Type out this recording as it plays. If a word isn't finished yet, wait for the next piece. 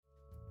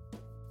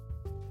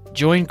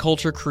Join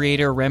culture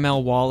creator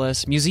Ramel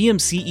Wallace, museum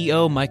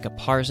CEO Micah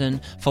Parson,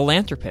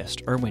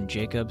 philanthropist Erwin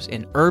Jacobs,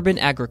 and urban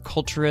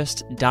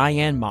agriculturist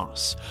Diane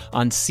Moss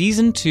on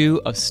Season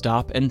 2 of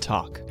Stop and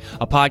Talk,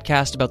 a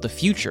podcast about the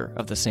future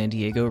of the San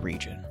Diego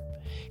region.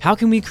 How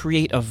can we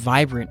create a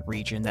vibrant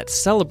region that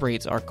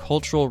celebrates our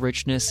cultural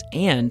richness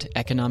and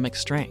economic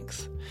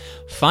strength?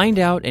 Find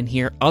out and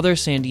hear other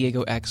San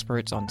Diego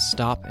experts on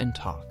Stop and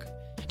Talk.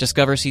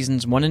 Discover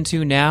Seasons 1 and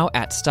 2 now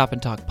at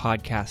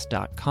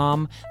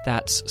stopandtalkpodcast.com.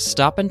 That's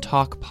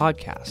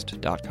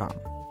stopandtalkpodcast.com.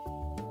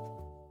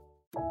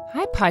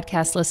 Hi,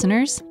 podcast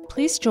listeners.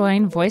 Please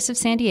join Voice of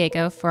San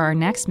Diego for our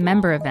next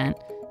member event,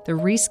 the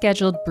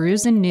rescheduled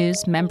Brews and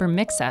News Member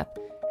Mix-Up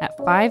at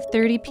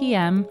 5:30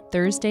 p.m.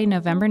 Thursday,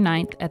 November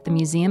 9th at the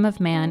Museum of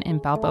Man in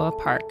Balboa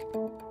Park.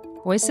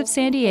 Voice of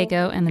San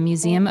Diego and the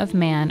Museum of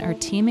Man are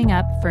teaming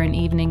up for an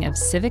evening of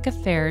civic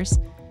affairs,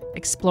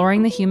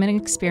 exploring the human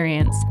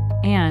experience,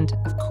 and,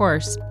 of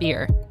course,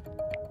 beer.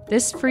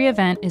 This free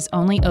event is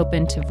only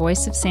open to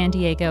Voice of San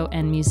Diego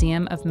and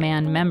Museum of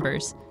Man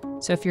members,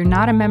 so if you're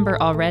not a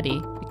member already,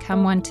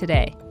 become one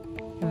today.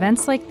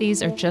 Events like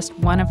these are just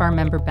one of our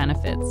member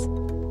benefits.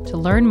 To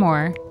learn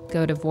more,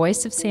 go to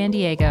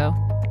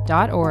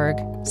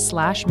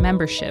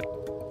voiceofsandiego.org/membership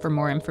for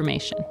more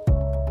information.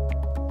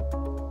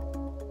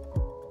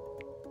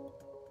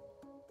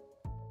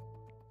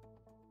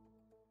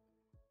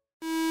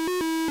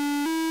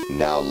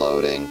 Now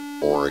loading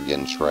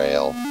Oregon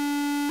Trail.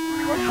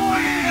 We're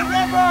going in the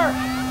river!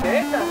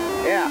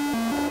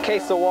 Yeah.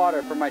 Case of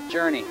water for my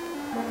journey.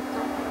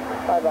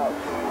 $5.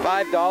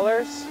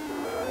 $5?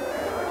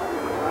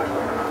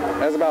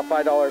 That's about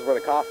 $5 worth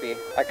of coffee.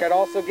 I could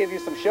also give you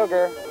some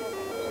sugar.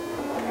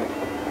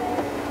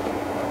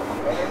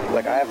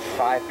 Look, I have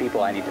 5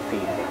 people I need to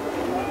feed.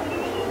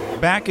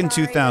 Back in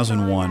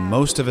 2001,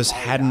 most of us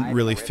hadn't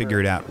really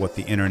figured out what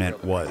the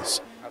internet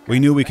was. We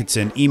knew we could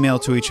send email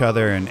to each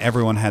other, and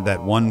everyone had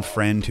that one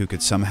friend who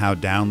could somehow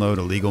download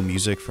illegal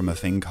music from a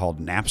thing called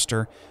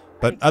Napster.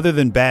 But other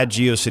than bad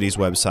GeoCities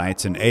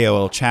websites and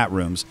AOL chat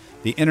rooms,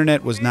 the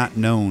internet was not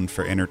known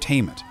for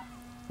entertainment.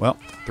 Well,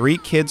 3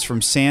 kids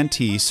from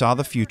Santee saw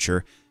the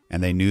future,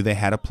 and they knew they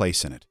had a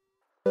place in it.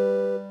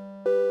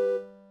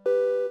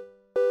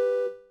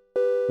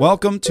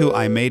 Welcome to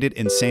I Made It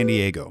in San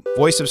Diego,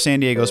 Voice of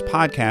San Diego's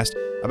podcast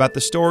about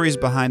the stories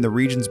behind the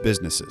region's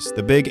businesses,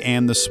 the big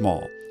and the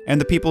small, and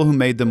the people who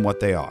made them what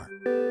they are.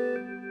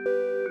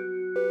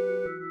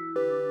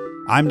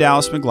 I'm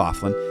Dallas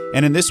McLaughlin,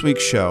 and in this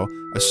week's show,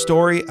 a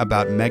story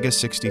about Mega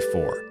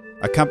 64,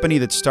 a company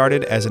that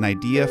started as an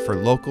idea for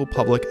local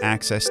public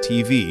access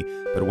TV,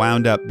 but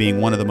wound up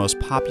being one of the most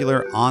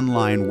popular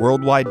online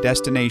worldwide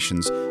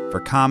destinations for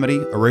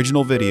comedy,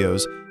 original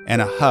videos, and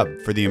a hub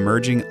for the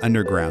emerging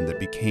underground that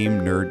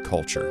became nerd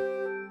culture.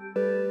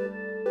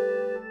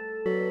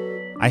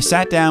 I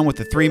sat down with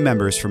the 3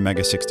 members from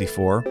Mega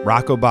 64,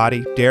 Rocco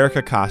Botti, Derek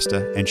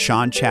Acosta, and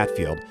Sean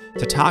Chatfield,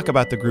 to talk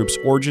about the group's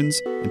origins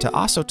and to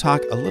also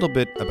talk a little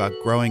bit about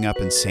growing up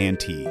in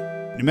Santee.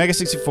 Mega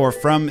 64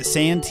 from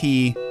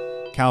Santee,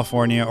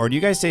 California, or do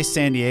you guys say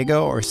San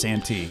Diego or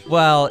Santee?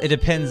 Well, it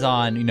depends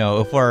on,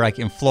 if we're like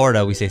in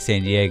Florida, we say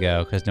San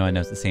Diego because no one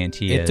knows what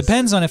Santee is. It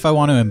depends on if I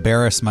want to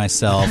embarrass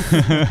myself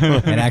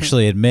and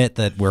actually admit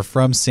that we're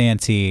from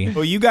Santee.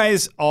 Well, you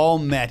guys all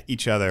met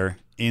each other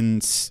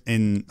in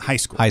high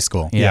school. High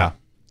school. Yeah.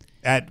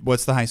 At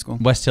what's the high school?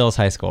 West Hills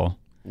High School.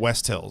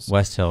 West Hills.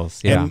 West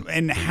Hills, yeah.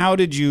 And how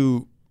did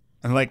you,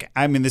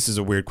 this is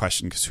a weird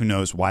question because who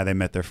knows why they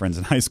met their friends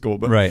in high school,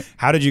 but right.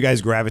 How did you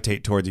guys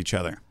gravitate towards each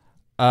other?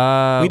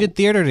 We did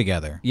theater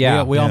together.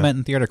 Yeah. We all met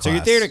in theater class. So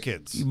you're theater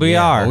kids. We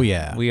are. Oh,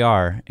 yeah. We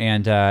are.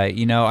 And, I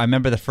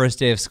remember the first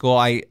day of school,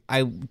 I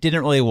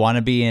didn't really want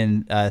to be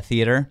in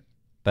theater,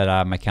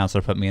 but my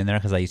counselor put me in there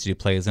because I used to do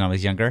plays when I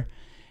was younger.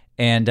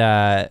 And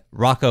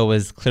Rocco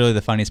was clearly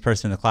the funniest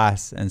person in the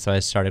class, and so I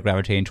started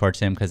gravitating towards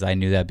him because I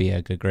knew that'd be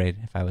a good grade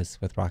if I was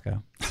with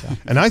Rocco. So.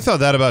 And I thought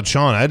that about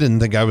Sean. I didn't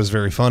think I was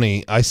very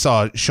funny. I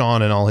saw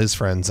Sean and all his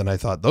friends, and I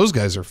thought those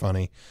guys are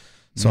funny.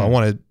 So I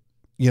wanted,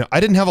 I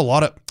didn't have a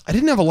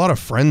lot of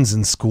friends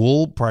in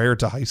school prior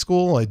to high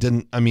school. I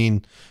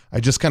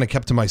just kind of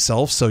kept to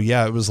myself. So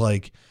yeah, it was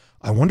like,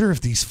 I wonder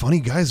if these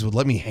funny guys would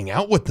let me hang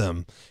out with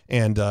them.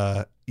 And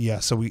so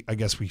I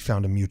guess we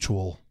found a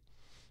mutual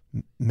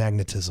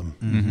magnetism.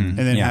 Mm-hmm. And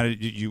then how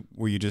did you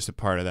were you just a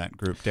part of that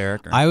group,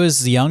 Derek? Or? I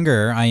was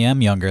younger. I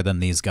am younger than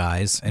these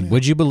guys. And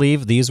would you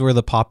believe these were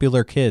the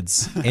popular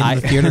kids in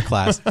the theater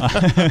class?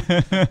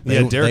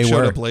 Derek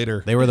showed up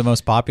later. They were the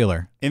most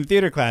popular. In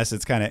theater class,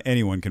 it's kind of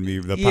anyone can be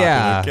the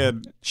popular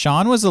kid.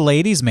 Sean was a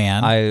ladies'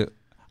 man.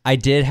 I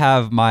did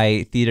have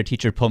my theater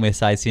teacher pull me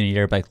aside senior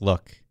year, like,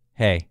 look,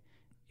 hey,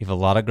 you have a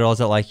lot of girls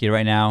that like you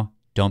right now.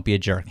 Don't be a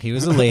jerk. He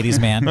was a ladies'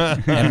 man.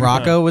 And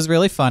Rocco was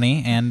really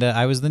funny, and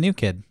I was the new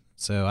kid.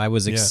 So I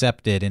was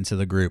accepted into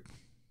the group.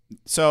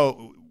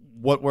 So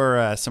what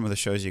were some of the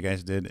shows you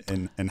guys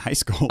did in high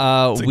school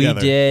We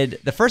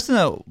did, the first thing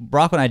that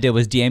Rocco and I did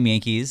was DM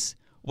Yankees,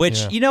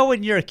 which,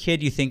 when you're a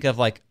kid, you think of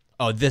like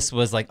oh, this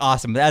was like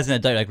awesome. But as an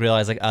adult, like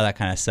realized like, oh, that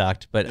kind of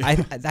sucked. But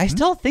I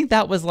still think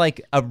that was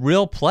like a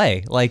real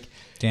play. Like,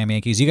 Damn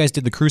Yankees. You guys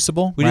did The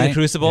Crucible, we right? did The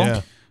Crucible.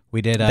 Yeah.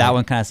 We did That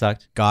one kind of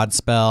sucked.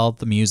 Godspell,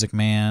 The Music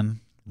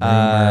Man,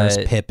 Rumors,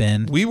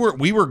 Pippin. We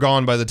were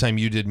gone by the time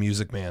you did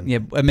Music Man. Yeah,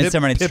 A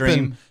Midsummer Night's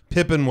Dream.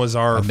 Pippin was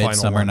our A final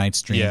Midsummer one.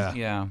 Night's Dream. Yeah.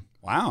 Yeah.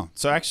 Wow.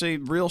 So actually,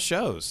 real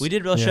shows. We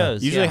did real Yeah.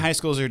 shows. Usually, yeah. high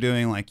schools are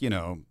doing like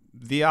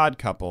The Odd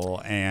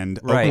Couple and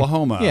Right.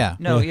 Oklahoma. Yeah.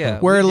 No, yeah.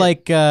 We're we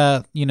did.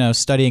 like,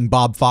 studying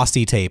Bob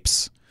Fosse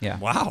tapes Yeah.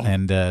 Wow.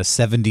 and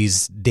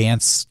 70s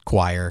dance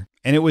choir.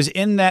 And it was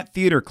in that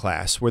theater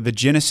class where the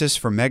genesis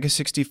for Mega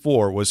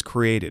 64 was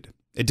created.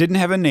 It didn't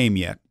have a name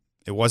yet.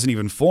 It wasn't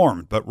even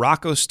formed, but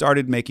Rocco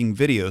started making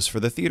videos for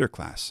the theater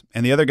class,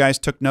 and the other guys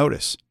took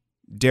notice.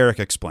 Derek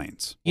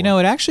explains. It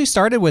actually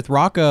started with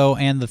Rocco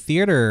and the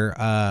theater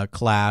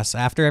class.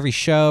 After every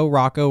show,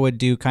 Rocco would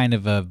do kind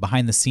of a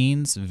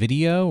behind-the-scenes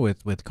video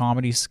with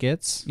comedy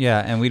skits. Yeah,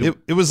 and we'd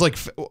It was like,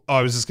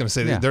 I was just going to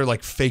say, Yeah. they're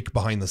like fake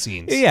behind the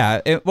scenes.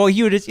 Yeah,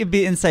 it'd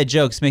be inside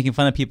jokes, making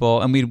fun of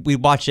people, and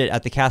we'd watch it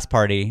at the cast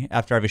party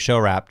after every show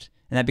wrapped,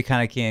 and that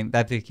became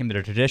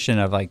the tradition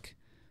of like,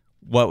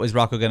 what was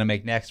Rocco going to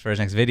make next for his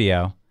next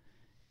video,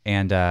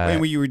 and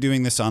And you were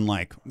doing this on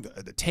like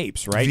the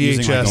tapes, right? VHS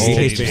Using like old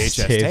tapes. VHS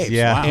Tapes, tapes.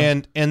 yeah.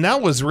 Wow. And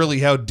that was really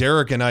how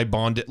Derek and I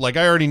bonded. Like,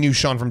 I already knew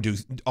Sean from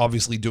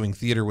obviously doing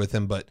theater with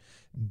him, but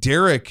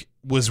Derek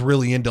was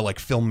really into like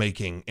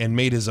filmmaking and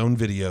made his own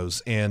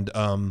videos. And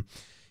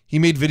he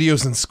made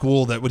videos in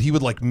school he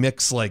would like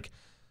mix like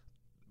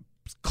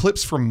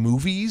clips from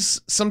movies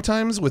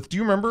sometimes with, do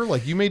you remember?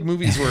 Like, you made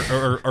movies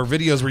or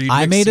videos where you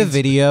I made a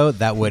video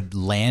that would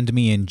land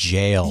me in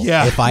jail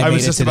Yeah, if I I made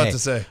was it just today. about to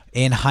say.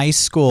 In high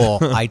school,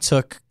 I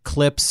took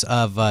clips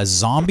of a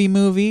zombie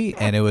movie,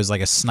 and it was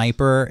like a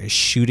sniper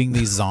shooting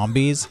these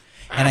zombies,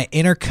 and I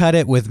intercut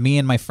it with me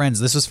and my friends.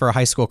 This was for a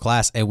high school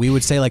class, and we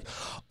would say like,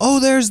 oh,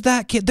 there's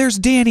that kid. There's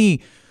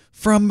Danny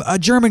from a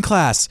German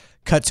class.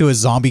 Cut to a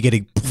zombie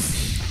getting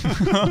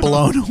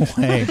blown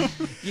away.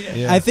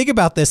 I think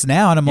about this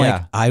now, and I'm Yeah.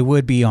 like, I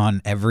would be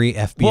on every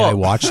FBI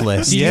watch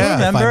list Do you if I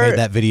remember made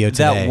that video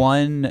today. that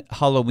one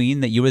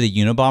Halloween that you were the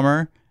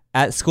Unabomber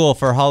at school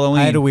for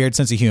Halloween? I had a weird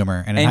sense of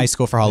humor, and in And- high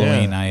school for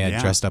Halloween, Yeah. I had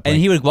Yeah. dressed up. and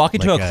like, he would walk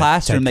into like a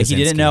classroom Ted that he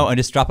didn't Kaczynski. know and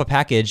just drop a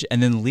package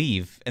and then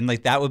leave, and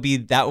like that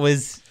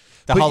was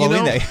the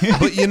Halloween day.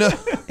 But you know,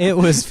 It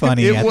was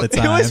funny It at wa- the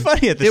time. It was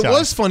funny at the it time.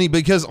 was funny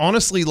because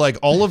honestly, like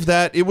all of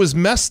that, it was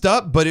messed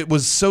up, but it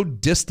was so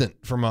distant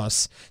from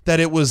us that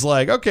it was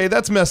like, okay,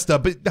 that's messed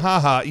up, but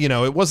haha,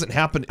 it wasn't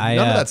happening. None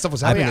of that stuff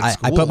was happening at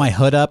school. I put my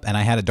hood up and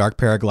I had a dark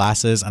pair of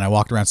glasses and I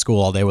walked around school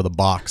all day with a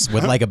box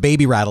with like a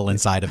baby rattle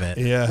inside of it.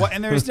 Yeah. Well,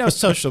 and there was no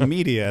social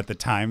media at the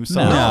time,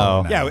 so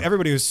No. yeah,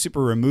 everybody was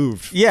super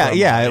removed. Yeah, from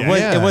yeah, it.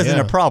 it wasn't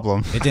yeah. a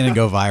problem. It didn't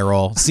go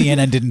viral.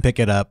 CNN didn't pick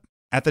it up.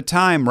 At the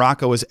time,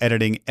 Rocco was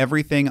editing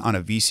everything on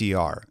a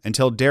VCR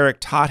until Derek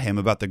taught him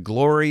about the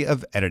glory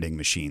of editing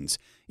machines,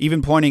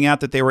 even pointing out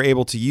that they were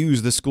able to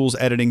use the school's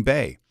editing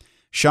bay.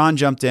 Sean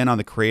jumped in on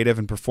the creative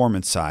and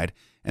performance side,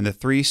 and the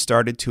three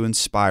started to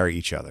inspire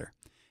each other.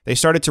 They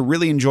started to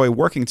really enjoy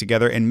working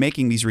together and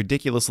making these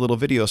ridiculous little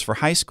videos for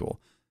high school.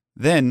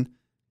 Then,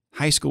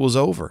 high school was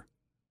over.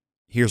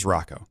 Here's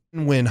Rocco.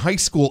 When high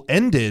school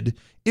ended,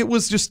 it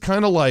was just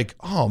kind of like,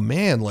 oh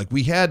man, like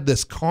we had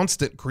this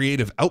constant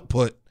creative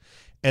output.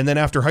 And then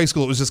after high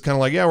school, it was just kind of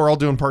like, yeah, we're all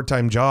doing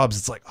part-time jobs.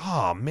 It's like,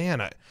 oh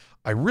man,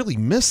 I really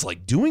miss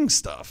like doing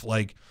stuff.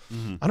 Like,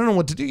 I don't know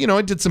what to do.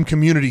 I did some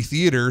community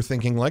theater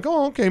thinking like,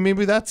 oh, okay,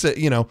 maybe that's it,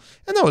 and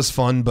that was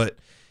fun. But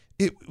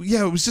it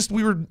was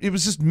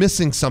just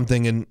missing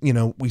something.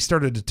 And, we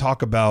started to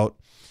talk about,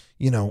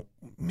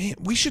 man,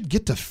 we should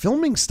get to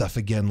filming stuff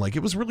again. Like, it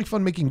was really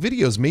fun making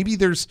videos. Maybe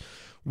there's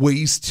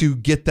ways to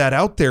get that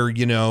out there,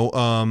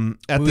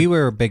 We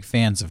were big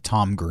fans of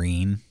Tom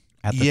Green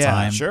at the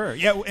time. Sure.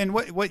 Yeah, and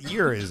what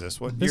year is this?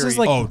 What This year is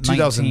are you- like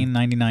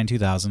 1999,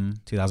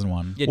 2000,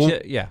 2001. Yeah, Well,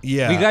 yeah.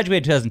 yeah. We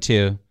graduated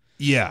 2002.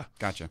 Yeah.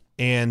 Gotcha.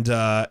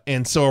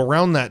 And so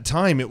around that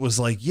time, it was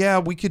like, yeah,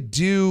 we could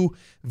do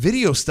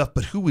video stuff,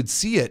 but who would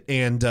see it?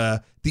 And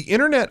the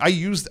internet I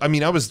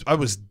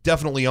was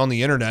definitely on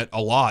the internet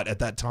a lot at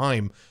that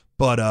time,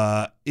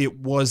 but it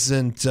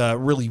wasn't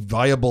really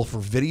viable for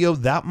video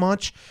that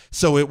much.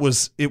 So it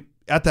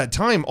at that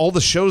time, all the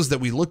shows that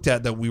we looked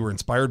at that we were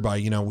inspired by,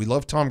 we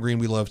loved Tom Green,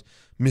 we loved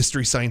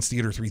Mystery Science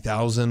Theater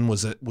 3000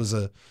 was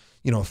a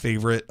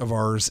favorite of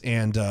ours,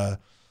 and a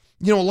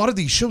lot of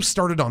these shows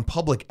started on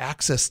public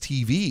access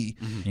TV.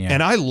 Yeah.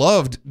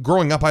 And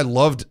growing up, I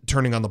loved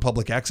turning on the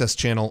public access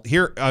channel.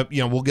 Here,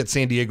 we'll get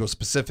San Diego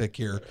specific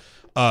here.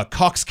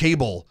 Cox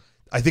Cable,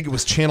 I think it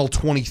was channel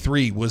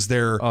 23 was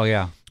their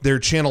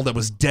channel that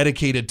was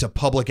dedicated to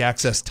public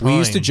access time. We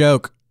used to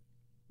joke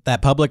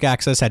that public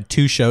access had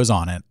two shows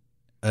on it.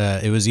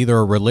 It was either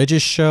a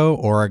religious show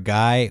or a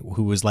guy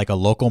who was like a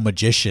local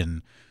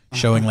magician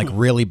showing like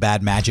really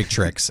bad magic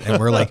tricks. And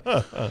we're like,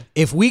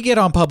 if we get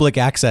on public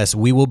access,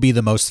 we will be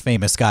the most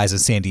famous guys in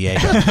San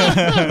Diego.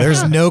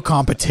 There's no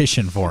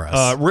competition for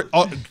us.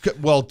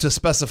 Well, to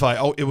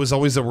specify, it was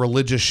always a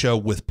religious show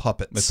with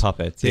puppets. With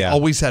puppets, They yeah.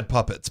 always had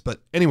puppets.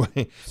 But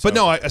anyway, so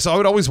I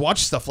would always watch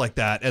stuff like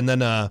that. And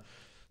then,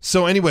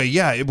 so anyway,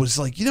 yeah, it was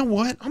like, you know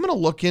what? I'm going to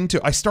look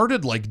into, I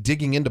started like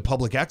digging into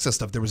public access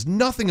stuff. There was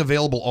nothing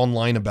available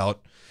online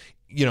about,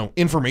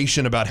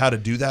 information about how to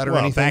do that or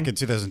anything. Back in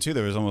 2002,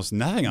 there was almost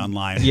nothing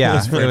online.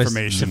 Yeah, for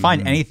information. To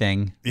find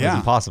anything was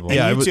impossible.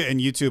 And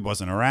YouTube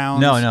wasn't around.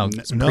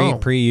 No.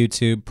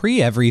 Pre-YouTube,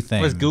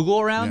 pre-everything. Was Google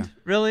around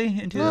really?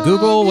 In 2000?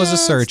 Google was a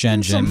search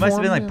engine. It must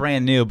have been like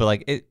brand new, but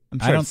like I'm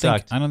sure it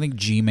sucked. I don't think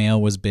Gmail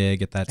was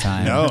big at that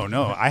time.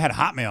 No. I had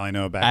Hotmail. I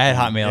know back. I had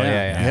then.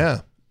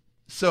 Hotmail.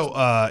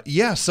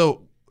 Yeah.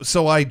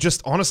 So I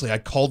just honestly, I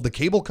called the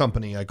cable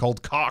company. I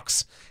called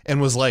Cox and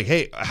was like,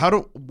 "Hey,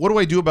 what do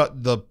I do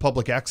about the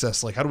public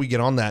access? Like, how do we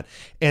get on that?"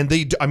 And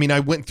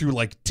I went through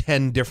like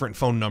 10 different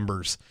phone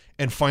numbers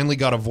and finally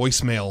got a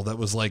voicemail that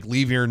was like,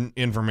 "Leave your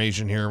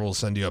information here. We'll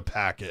send you a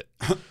packet."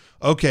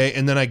 Okay,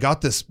 and then I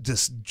got this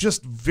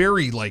just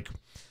very like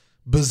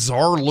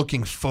bizarre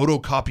looking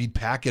photocopied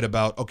packet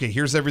about, okay,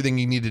 here's everything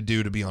you need to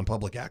do to be on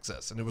public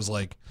access, and it was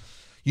like,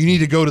 you need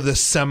to go to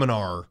this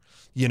seminar,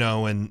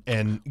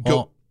 and go.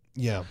 Well,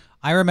 yeah.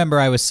 I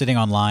remember I was sitting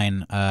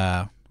online,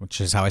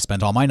 which is how I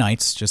spent all my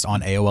nights, just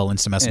on AOL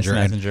Instant Messenger.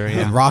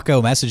 And Rocco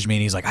messaged me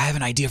and he's like, I have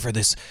an idea for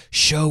this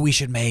show we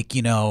should make,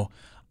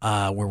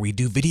 where we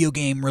do video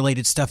game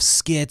related stuff,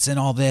 skits and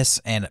all this.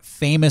 And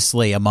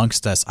famously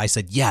amongst us, I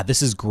said, yeah,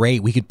 this is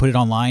great. We could put it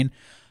online,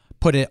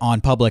 put it on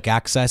public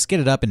access, get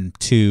it up in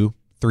 2-3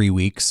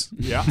 weeks.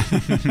 Yeah.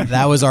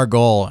 That was our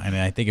goal. And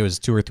I think it was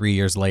 2 or 3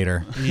 years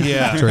later.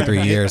 Yeah. 2 or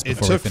 3 years it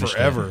before took we finished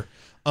forever. it.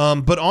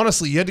 But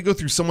honestly, you had to go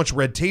through so much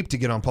red tape to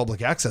get on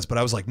public access. But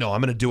I was like, no,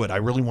 I'm going to do it. I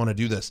really want to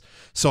do this.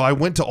 So I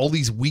went to all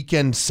these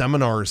weekend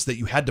seminars that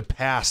you had to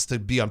pass to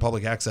be on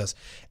public access.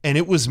 And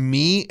it was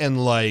me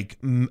and like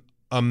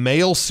a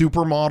male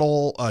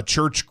supermodel, a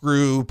church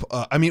group.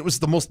 It was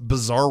the most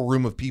bizarre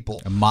room of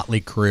people. A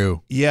motley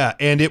crew. Yeah,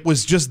 and it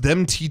was just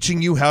them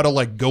teaching you how to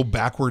like go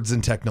backwards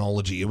in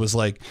technology. It was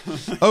like,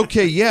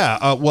 okay,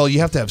 yeah, well, you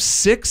have to have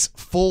 6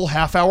 full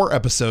half-hour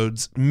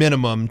episodes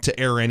minimum to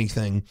air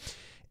anything.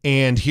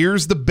 And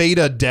here's the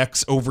beta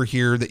decks over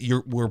here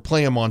that we're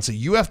playing them on. So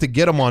you have to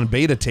get them on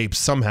beta tape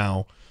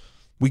somehow.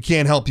 We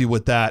can't help you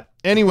with that.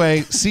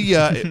 Anyway, see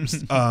ya.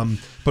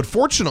 But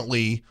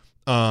fortunately,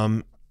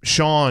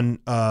 Sean,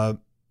 can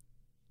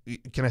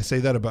I say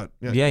that about?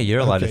 Yeah, you're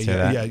allowed to say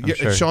that. Yeah.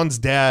 Sure. Sean's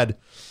dad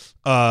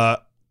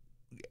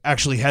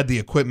actually had the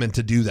equipment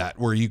to do that,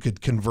 where you could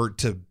convert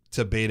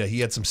to beta. He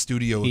had some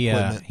studio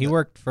equipment. He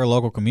worked for a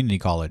local community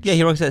college. Yeah,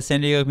 he works at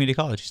San Diego Community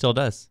College. He still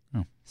does.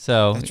 Oh.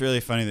 So it's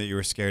really funny that you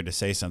were scared to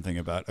say something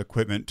about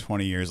equipment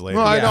 20 years later.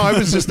 Well, I know. I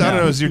was just, I don't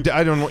know. It was your,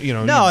 I don't,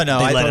 No.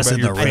 They let us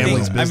in the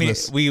family's room.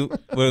 business.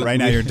 Right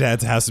now, your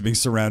dad's house is being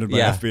surrounded by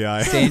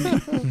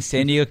FBI.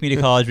 San Diego Community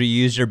College, we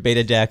used your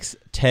beta decks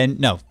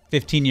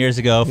 15 years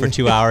ago for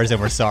 2 hours, and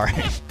we're sorry.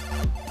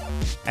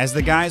 As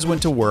the guys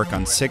went to work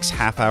on 6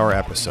 half-hour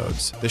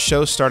episodes, the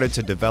show started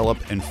to develop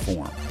and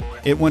form.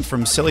 It went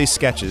from silly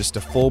sketches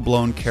to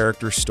full-blown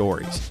character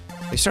stories.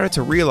 They started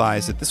to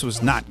realize that this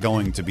was not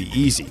going to be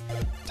easy.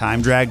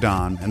 Time dragged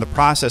on, and the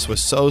process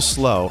was so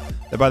slow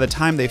that by the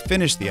time they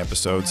finished the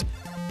episodes,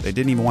 they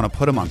didn't even want to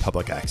put them on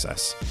public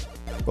access.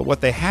 But what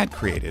they had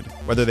created,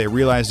 whether they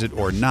realized it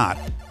or not,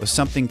 was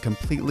something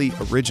completely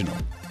original.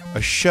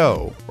 A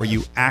show where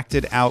you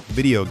acted out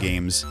video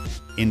games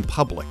in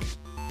public.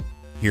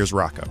 Here's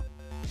Rocco.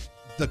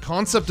 The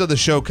concept of the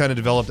show kind of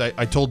developed.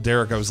 I told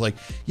Derek, I was like,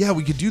 yeah,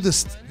 we could do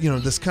this,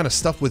 this kind of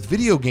stuff with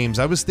video games.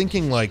 I was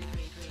thinking like,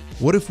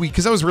 what if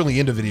because I was really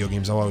into video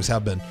games, I always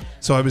have been.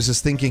 So I was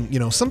just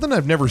thinking, something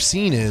I've never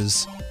seen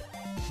is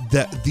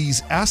that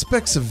these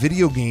aspects of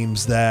video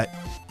games that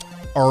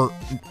are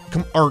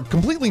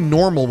completely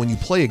normal when you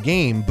play a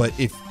game, but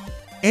if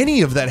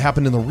any of that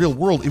happened in the real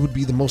world, it would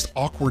be the most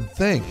awkward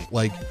thing.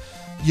 Like,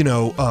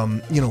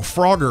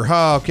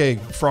 Frogger, okay,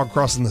 frog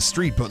crossing the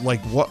street, but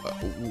like,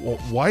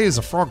 why is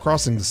a frog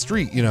crossing the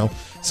street?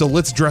 So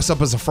let's dress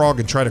up as a frog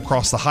and try to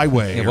cross the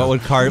highway. Yeah, what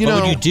would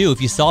you do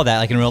if you saw that,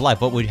 like in real life?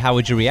 How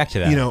would you react to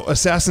that?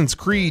 Assassin's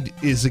Creed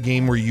is a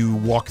game where you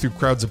walk through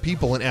crowds of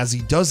people, and as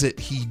he does it,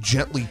 he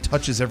gently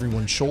touches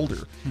everyone's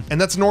shoulder, and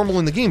that's normal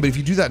in the game. But if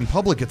you do that in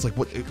public, it's like,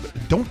 what?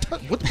 Don't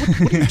touch. What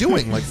are you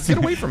doing? Like, get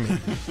away from me.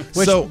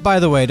 Which, by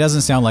the way,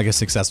 doesn't sound like a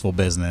successful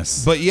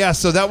business. But yeah,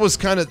 so that was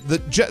kind of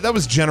that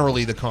was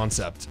generally the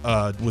concept,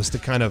 was to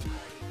kind of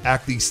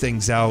act these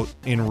things out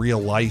in real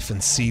life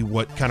and see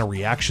what kind of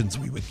reactions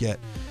we would get.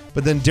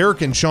 But then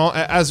Derek and Sean,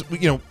 as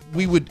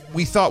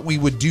we thought we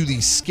would do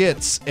these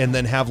skits and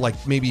then have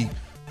like maybe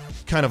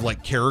kind of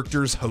like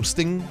characters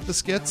hosting the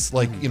skits,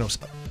 like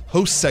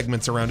host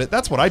segments around it.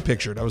 That's what I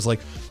pictured. I was like,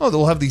 oh,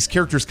 they'll have these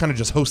characters kind of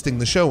just hosting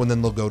the show, and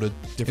then they'll go to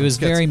different. It was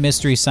skits. very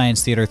Mystery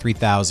Science Theater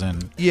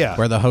 3000. Yeah,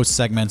 where the host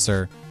segments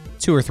are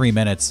 2 or 3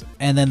 minutes,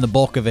 and then the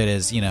bulk of it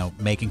is,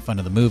 making fun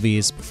of the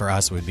movies. For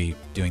us, it would be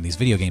doing these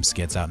video game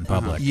skits out in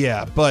public.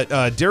 Yeah, but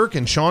Derek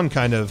and Sean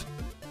kind of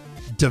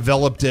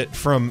developed it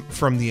from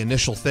the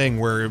initial thing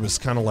where it was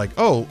kind of like,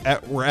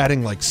 we're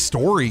adding like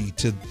story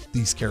to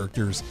these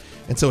characters.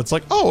 And so it's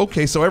like,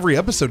 okay, so every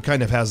episode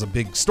kind of has a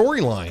big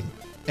storyline,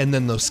 and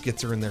then those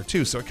skits are in there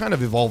too. So it kind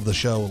of evolved the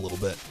show a little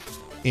bit.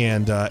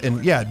 And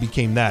yeah, it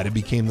became that. It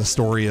became the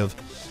story of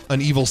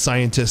an evil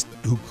scientist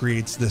who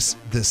creates this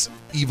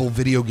evil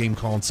video game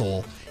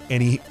console,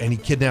 and he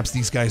kidnaps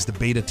these guys to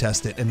beta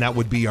test it, and that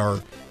would be our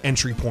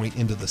entry point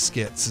into the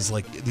skits, is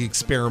like the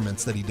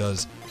experiments that he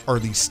does are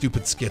these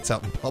stupid skits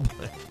out in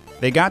public.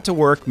 They got to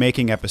work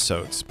making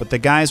episodes, but the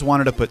guys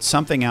wanted to put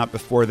something out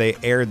before they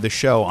aired the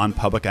show on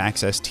public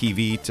access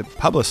TV to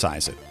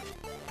publicize it.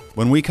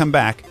 When we come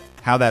back,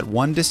 how that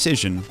one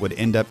decision would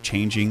end up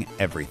changing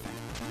everything.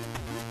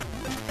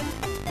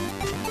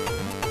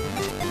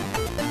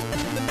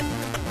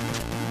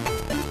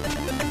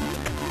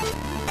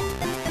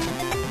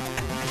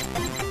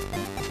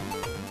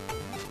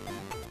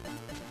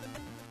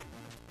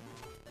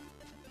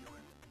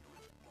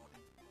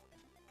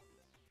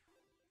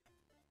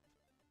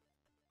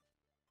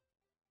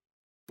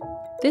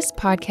 This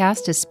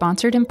podcast is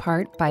sponsored in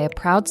part by a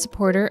proud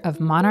supporter of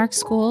Monarch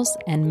Schools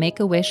and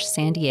Make-A-Wish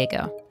San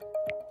Diego.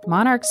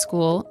 Monarch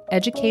School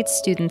educates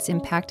students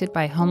impacted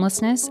by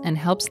homelessness and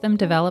helps them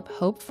develop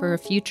hope for a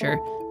future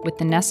with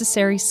the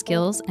necessary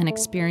skills and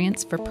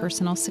experience for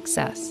personal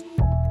success.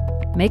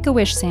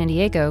 Make-A-Wish San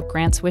Diego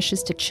grants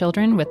wishes to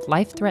children with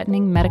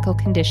life-threatening medical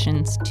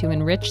conditions to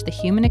enrich the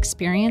human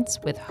experience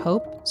with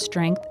hope,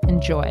 strength,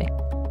 and joy.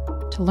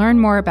 To learn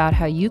more about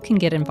how you can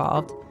get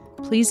involved,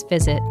 please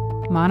visit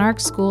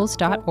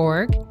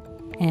monarchschools.org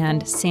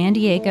and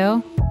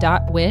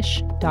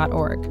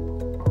sandiego.wish.org.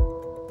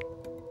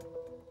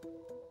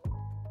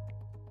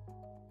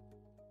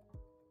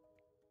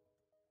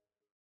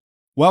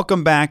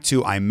 Welcome back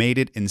to I Made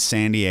It in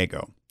San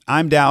Diego.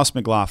 I'm Dallas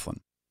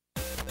McLaughlin.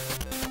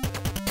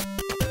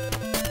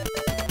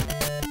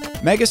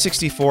 Mega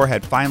 64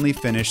 had finally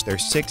finished their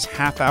 6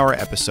 half-hour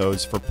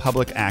episodes for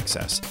public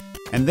access,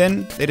 and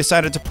then they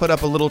decided to put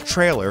up a little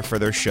trailer for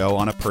their show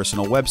on a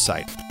personal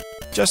website,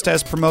 just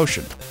as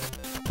promotion.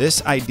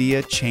 This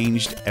idea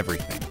changed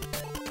everything.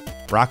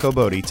 Rocco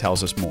Bodie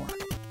tells us more.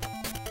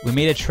 We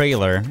made a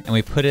trailer and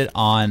we put it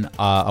on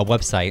a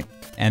website,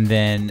 and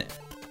then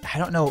I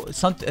don't know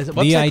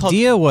the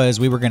idea was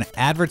we were going to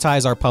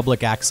advertise our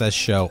public access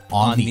show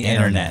on the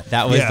internet.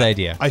 That was the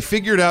idea. I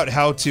figured out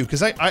how to,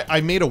 because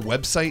I made a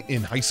website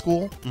in high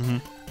school. Mm-hmm.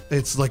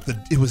 It's like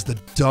it was the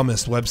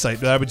dumbest website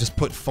that I would just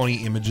put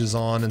funny images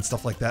on and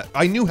stuff like that.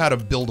 I knew how to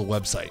build a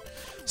website.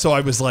 So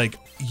I was like,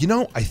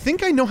 I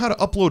think I know how to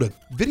upload a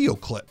video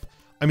clip.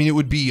 I mean, it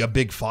would be a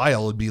big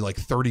file. It'd be like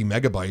 30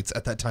 megabytes.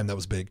 At that time, that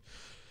was big.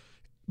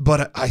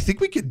 But I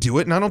think we could do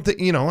it, and I don't think,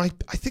 I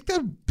think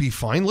that'd be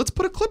fine. Let's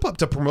put a clip up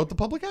to promote the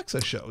public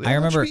access show. I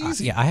remember,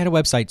 I had a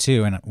website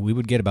too, and we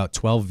would get about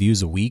 12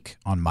 views a week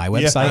on my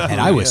website, and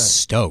I was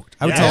stoked.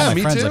 I would tell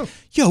my friends, like,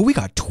 yo, we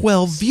got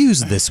 12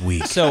 views this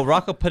week. So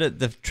Rocco put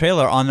the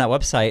trailer on that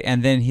website,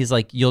 and then he's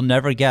like, you'll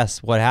never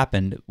guess what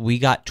happened. We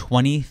got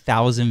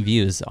 20,000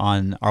 views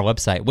on our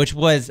website, which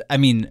was,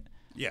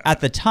 at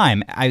the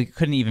time, I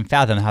couldn't even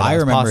fathom how that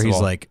was possible. I remember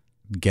he's like,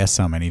 guess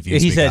how many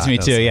views he said to me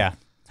too, yeah.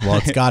 Well,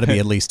 it's got to be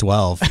at least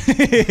 12.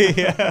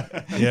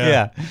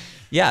 Yeah.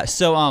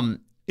 So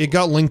it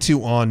got linked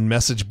to on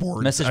message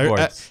boards.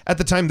 At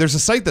the time, there's a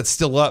site that's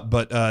still up,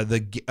 but the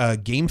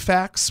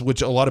GameFAQs,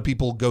 which a lot of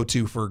people go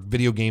to for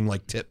video game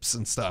like tips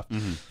and stuff.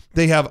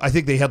 Mm-hmm. I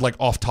think they had like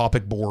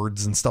off-topic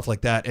boards and stuff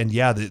like that. And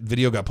yeah, the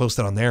video got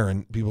posted on there,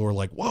 and people were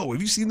like, "Whoa,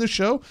 have you seen this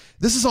show?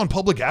 This is on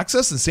public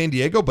access in San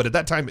Diego." But at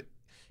that time,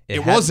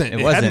 it wasn't.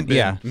 It hadn't been.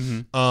 Yeah.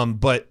 Mm-hmm.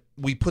 But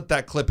we put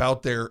that clip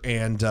out there,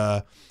 and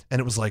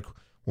it was like,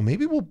 well,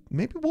 maybe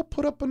we'll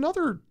put up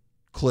another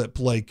clip,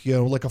 like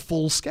a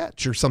full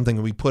sketch or something.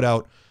 And we put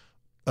out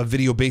a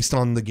video based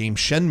on the game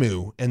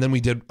Shenmue, and then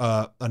we did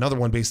another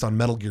one based on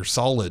Metal Gear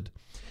Solid,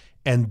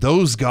 and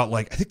those got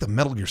I think the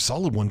Metal Gear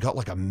Solid one got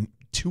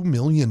 2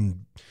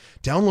 million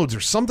downloads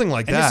or something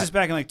like that. And this is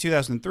back in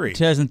 2003.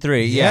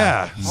 2003,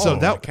 yeah. So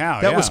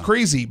that was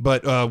crazy.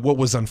 But what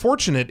was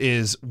unfortunate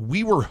is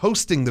we were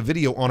hosting the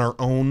video on our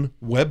own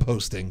web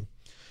hosting,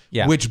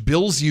 which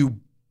bills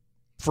you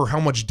for how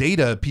much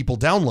data people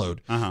download.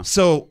 Uh-huh.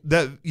 So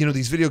that,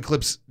 these video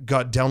clips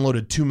got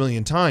downloaded 2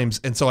 million times.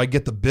 And so I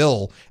get the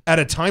bill at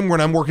a time when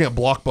I'm working at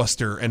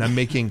Blockbuster and I'm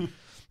making,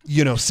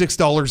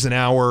 $6 an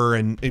hour.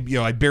 And,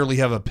 I barely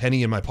have a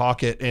penny in my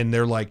pocket. And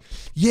they're like,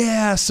 you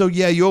owe us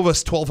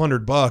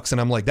 $1,200. And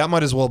I'm like, that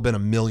might as well have been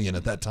 $1 million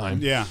at that time.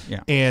 Yeah.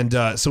 And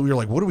so we were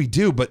like, what do we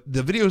do? But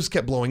the videos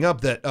kept blowing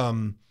up that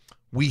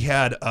we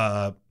had,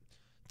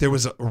 there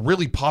was a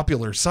really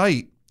popular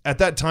site. At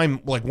that time,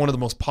 one of the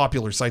most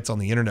popular sites on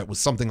the internet was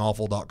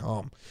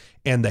somethingawful.com.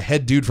 And the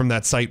head dude from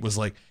that site was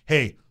like,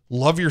 hey,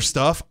 love your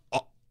stuff.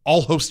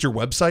 I'll host your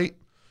website.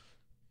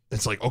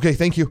 It's like, okay,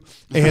 thank you.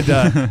 And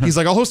he's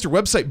like, I'll host your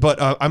website,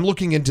 but I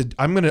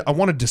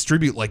want to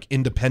distribute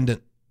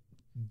independent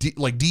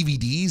like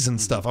DVDs and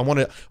stuff. I want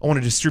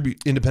to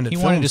distribute independent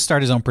films. He wanted to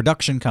start his own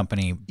production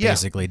company,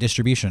 basically,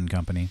 distribution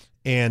company.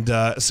 And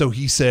so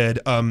he said,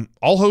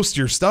 I'll host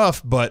your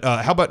stuff, but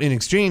how about in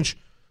exchange,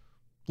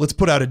 let's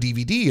put out a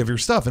DVD of your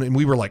stuff. And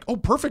we were like, oh,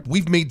 perfect.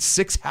 We've made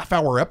 6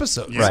 half-hour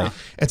episodes. Right.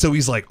 And so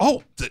he's like,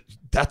 oh,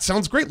 that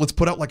sounds great. Let's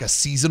put out like a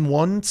season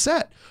 1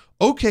 set.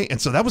 Okay. And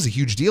so that was a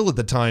huge deal at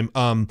the time.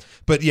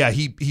 But yeah,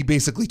 he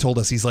basically told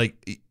us, he's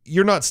like,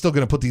 you're not still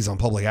going to put these on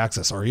public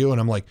access, are you? And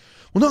I'm like,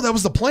 well, no, that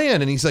was the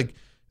plan. And he's like,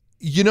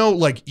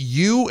 like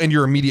you and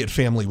your immediate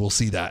family will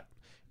see that.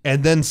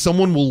 And then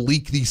someone will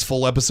leak these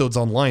full episodes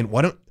online.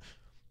 Why don't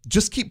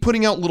just keep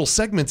putting out little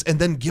segments and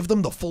then give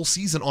them the full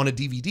season on a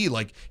DVD?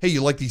 Like, hey,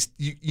 you like these,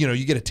 you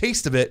get a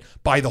taste of it,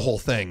 buy the whole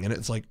thing. And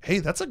it's like, hey,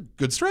 that's a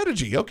good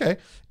strategy. Okay.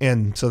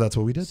 And so that's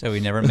what we did. So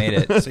we never made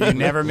it. So you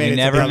never made it.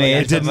 Never made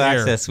it to didn't air.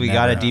 access. We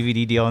got a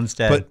DVD deal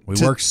instead. But We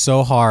worked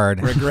so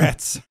hard.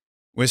 Regrets.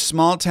 With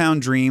Small Town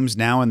Dreams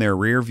now in their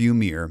rearview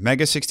mirror,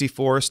 Mega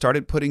 64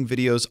 started putting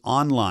videos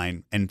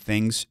online and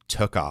things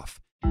took off.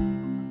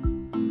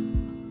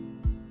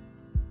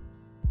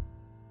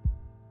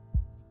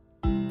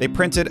 They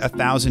printed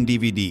 1,000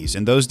 DVDs,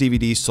 and those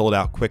DVDs sold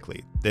out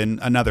quickly. Then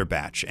another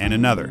batch and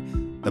another.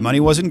 The money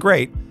wasn't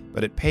great,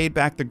 but it paid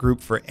back the group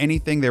for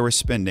anything they were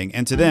spending,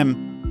 and to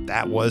them,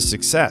 that was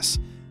success.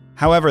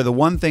 However, the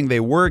one thing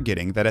they were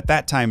getting that at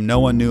that time no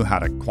one knew how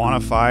to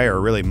quantify or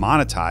really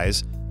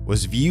monetize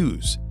was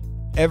views.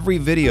 Every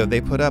video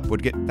they put up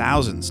would get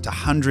thousands to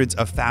hundreds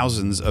of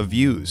thousands of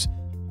views.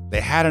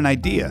 They had an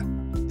idea,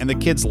 and the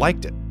kids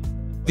liked it.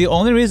 The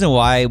only reason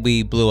why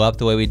we blew up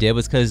the way we did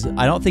was because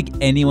I don't think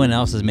anyone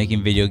else was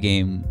making video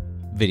game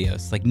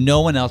videos. Like,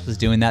 no one else was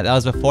doing that. That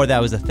was before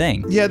that was a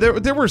thing. Yeah,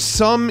 there were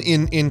some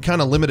in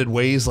kind of limited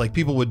ways. Like,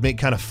 people would make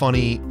kind of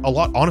funny,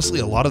 honestly,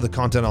 a lot of the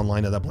content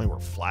online at that point were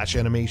Flash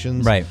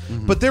animations. Right.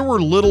 But there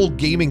were little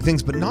gaming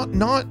things, but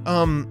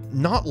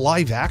not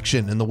live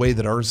action in the way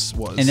that ours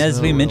was. And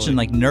as we mentioned,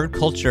 like, nerd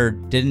culture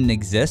didn't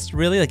exist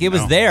really. Like, it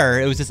was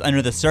there. It was just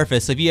under the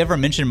surface. So if you ever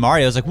mentioned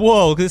Mario, it's like,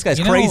 whoa, this guy's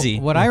crazy.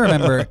 What I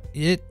remember,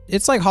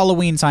 it's like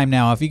Halloween time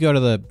now. If you go to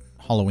the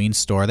Halloween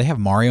store, they have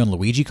Mario and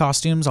Luigi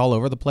costumes all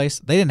over the place.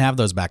 They didn't have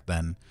those back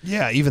then.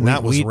 Yeah, even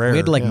that was rare. We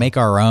had to make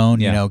our own,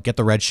 get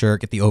the red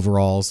shirt, get the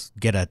overalls,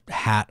 get a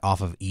hat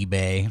off of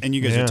eBay. And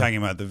you guys are talking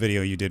about the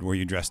video you did where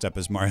you dressed up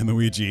as Mario and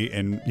Luigi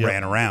and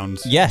ran around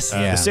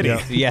the city.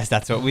 Yeah. Yes,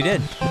 that's what we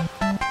did.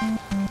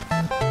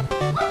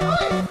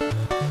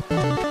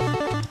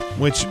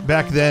 Which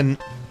back then,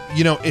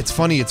 it's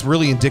funny. It's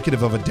really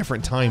indicative of a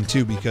different time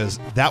too, because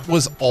that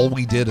was all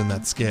we did in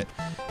that skit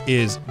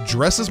is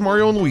dress as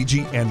Mario and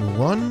Luigi and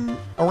run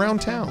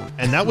around town.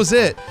 And that was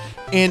it.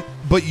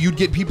 But you'd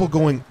get people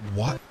going,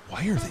 what?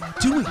 Why are they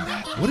doing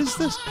that? What is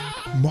this?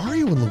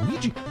 Mario and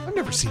Luigi? I've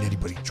never seen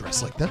anybody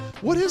dress like that.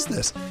 What is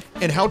this?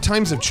 And how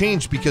times have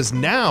changed, because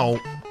now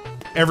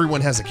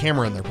everyone has a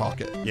camera in their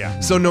pocket. Yeah.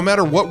 So no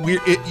matter what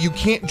you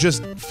can't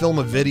just film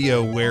a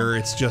video where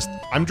it's just,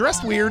 I'm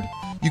dressed weird.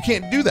 You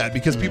can't do that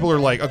because people are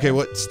like, okay,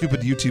 what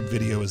stupid YouTube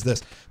video is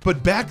this?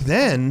 But back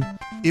then,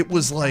 it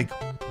was like,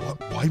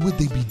 why would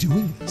they be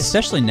doing this?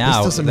 Especially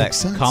now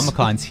that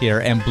Comic-Con's here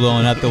and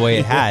blowing up the way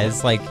it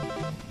has. Like,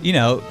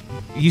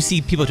 you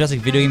see people dressed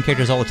like video game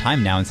characters all the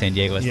time now in San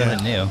Diego. It's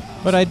nothing new.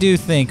 But I do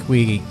think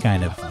we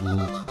kind of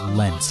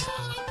lent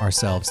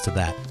ourselves to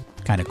that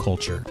kind of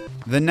culture.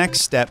 The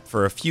next step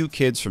for a few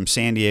kids from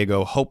San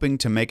Diego hoping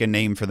to make a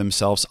name for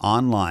themselves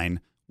online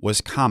was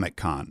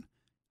Comic-Con.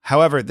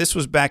 However, this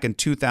was back in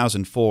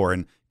 2004,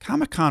 and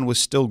Comic-Con was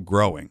still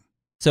growing.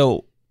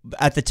 So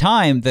at the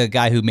time, the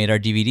guy who made our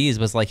DVDs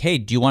was like, hey,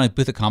 do you want a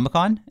booth at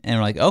Comic-Con? And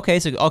we're like, okay,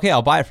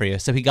 I'll buy it for you.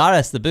 So he got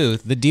us the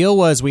booth. The deal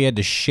was we had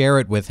to share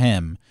it with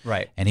him.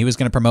 Right. And he was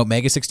going to promote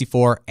Mega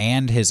 64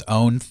 and his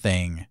own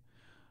thing,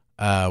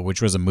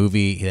 which was a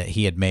movie that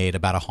he had made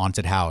about a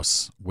haunted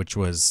house, which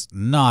was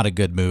not a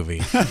good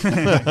movie.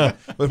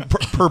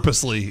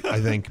 Purposely, I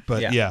think.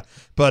 But yeah.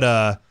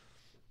 But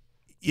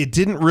it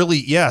didn't really,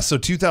 so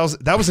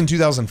 2000, that was in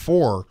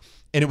 2004,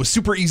 and it was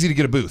super easy to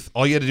get a booth.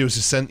 All you had to do was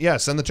just send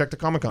the check to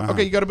Comic-Con.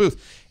 Okay, you got a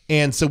booth.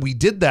 And so we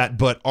did that,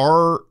 but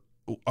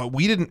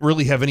we didn't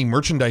really have any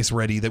merchandise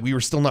ready, that we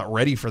were still not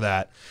ready for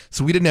that.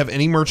 So we didn't have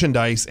any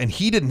merchandise, and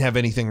he didn't have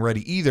anything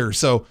ready either.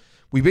 So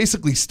we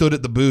basically stood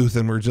at the booth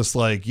and we're just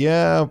like, we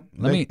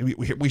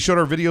showed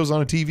our videos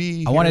on a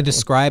TV. I want to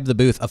describe the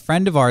booth. A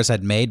friend of ours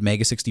had made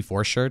Mega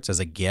 64 shirts as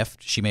a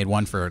gift. She made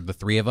one for the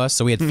three of us.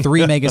 So we had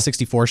 3 Mega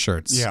 64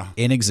 shirts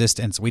in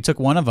existence. We took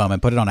one of them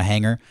and put it on a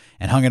hanger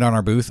and hung it on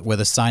our booth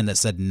with a sign that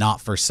said "Not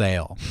for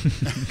sale,"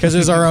 because it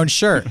was our own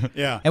shirt.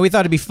 Yeah. And we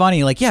thought it'd be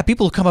funny. Like,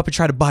 people will come up and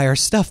try to buy our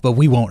stuff, but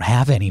we won't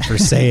have any for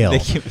sale.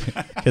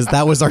 Because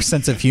that was our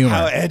sense of humor.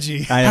 How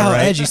edgy. I know,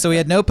 right? Edgy. So we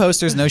had no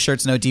posters, no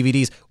shirts, no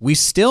DVDs. We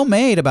still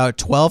made about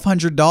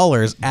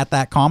 $1,200 at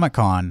that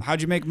Comic-Con.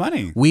 How'd you make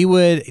money? We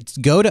would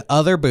go to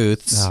other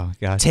booths,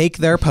 take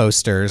their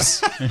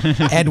posters,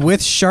 and with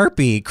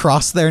Sharpie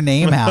cross their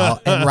name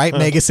out and write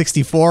Mega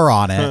 64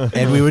 on it.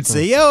 And we would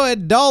say,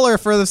 $1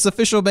 for this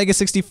official Mega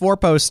 64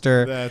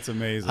 poster. That's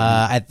amazing.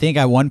 I think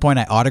at one point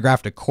I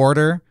autographed a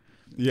quarter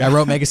I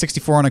wrote Mega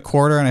 64 on a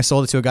quarter and I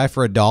sold it to a guy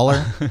for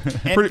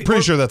 $1.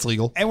 Pretty sure that's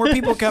legal. And were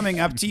people coming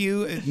up to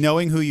you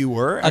knowing who you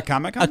were at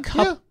Comic-Con?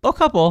 A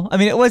couple. I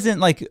mean, it wasn't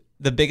like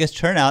the biggest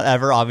turnout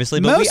ever,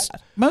 obviously. But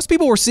most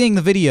people were seeing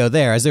the video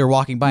there as they were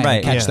walking by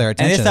and catch their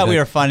attention. And they thought we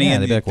were funny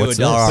and they'd be like, do what's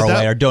 $1 our this?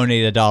 way or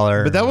donate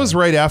 $1. But that was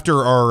right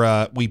after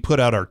our we put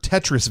out our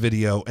Tetris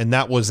video, and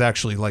that was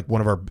actually like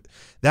one of our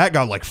that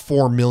got like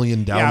 4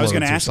 million downloads. Yeah, I was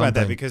going to ask about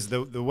that something. because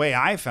the way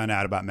I found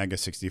out about Mega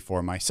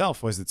 64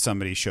 myself was that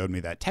somebody showed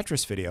me that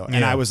Tetris video,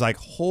 and I was like,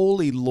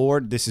 "Holy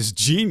Lord, this is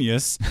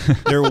genius!"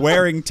 They're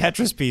wearing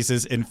Tetris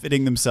pieces and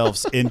fitting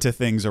themselves into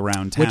things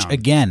around town. Which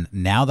again,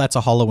 now that's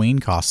a Halloween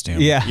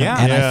costume. Yeah.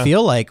 And I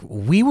feel like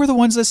we were the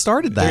ones that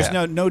started that.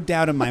 There's no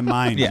doubt in my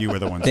mind you were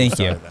the ones Thank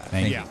who you. started that.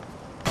 Thank you. Yeah.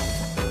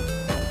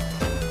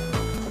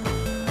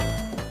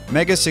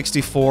 Mega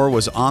 64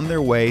 was on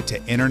their way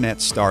to internet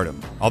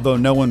stardom, although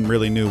no one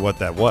really knew what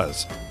that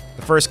was.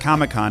 The first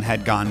Comic-Con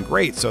had gone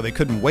great, so they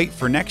couldn't wait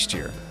for next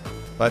year.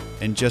 But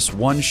in just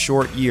one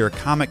short year,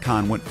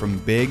 Comic-Con went from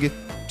big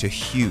to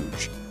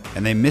huge,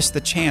 and they missed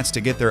the chance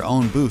to get their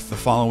own booth the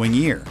following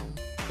year.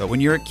 But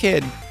when you're a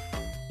kid,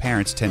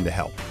 parents tend to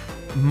help.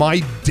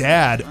 My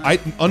dad,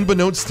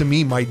 unbeknownst to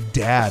me, my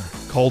dad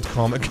called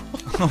Comic-Con.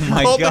 Oh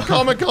my called God. the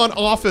Comic-Con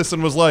office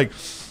and was like,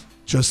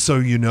 just so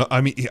you know, I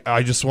mean,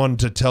 I just wanted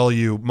to tell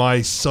you,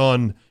 my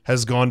son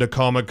has gone to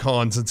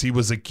Comic-Con since he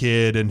was a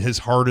kid and his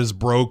heart is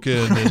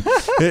broken.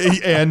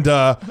 And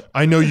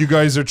I know you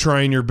guys are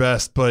trying your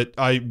best, but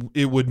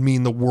it would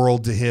mean the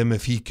world to him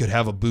if he could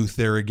have a booth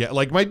there again.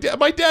 Like my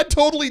dad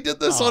totally did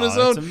this on his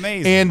own. That's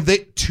amazing. And they,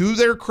 to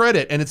their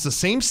credit, and it's the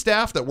same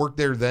staff that worked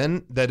there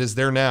then that is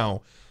there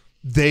now,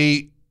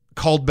 they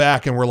called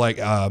back and were like,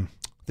 I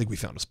think we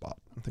found a spot.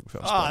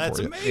 That's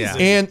for you. amazing. Yeah.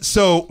 And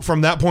so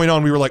from that point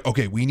on, we were like,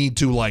 okay, we need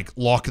to like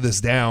lock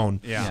this down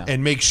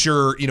and make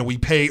sure, we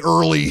pay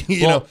early,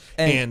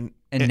 And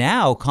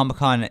now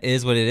Comic-Con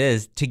is what it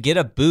is. To get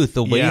a booth,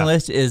 the waiting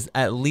list is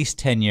at least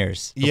 10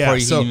 years before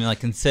you can even like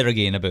consider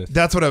getting a booth.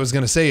 That's what I was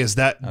going to say is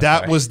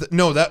that was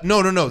no.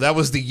 That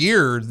was the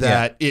year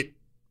that it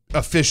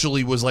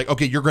officially was like,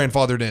 okay, you're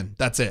grandfathered in.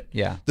 That's it.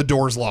 Yeah. The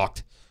door's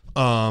locked.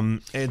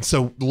 And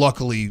so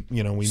luckily,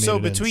 we made So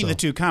it between in, the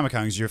two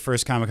Comic-Cons, your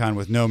first Comic-Con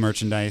with no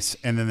merchandise,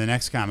 and then the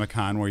next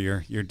Comic-Con where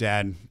your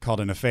dad called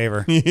in a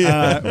favor.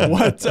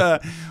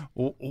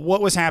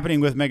 What was happening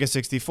with Mega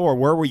 64?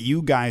 Where were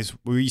you guys?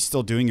 Were you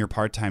still doing your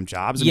part-time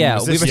jobs? I mean,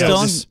 was we this- were still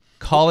in was this-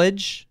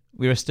 college.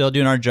 We were still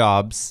doing our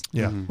jobs.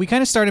 Yeah. We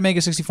kind of started Mega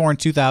 64 in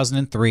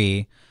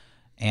 2003,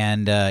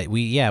 and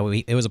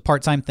it was a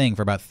part-time thing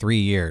for about 3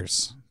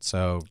 years.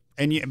 So.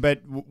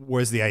 But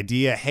was the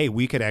idea, hey,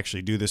 we could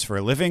actually do this for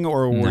a living,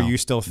 or were you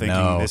still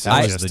thinking this is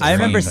that was just the I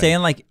remember dream. saying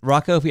like,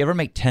 Rocco, if we ever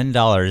make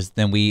 $10,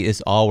 then it's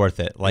all worth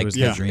it. Like, was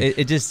the dream.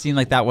 it just seemed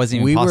like that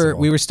wasn't even possible.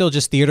 We were still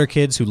just theater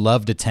kids who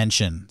loved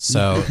attention.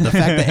 So the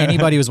fact that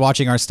anybody was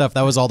watching our stuff,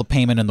 that was all the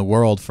payment in the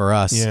world for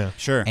us. Yeah.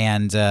 Sure.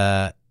 And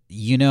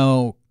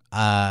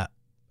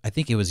I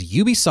think it was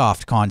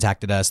Ubisoft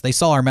contacted us. They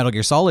saw our Metal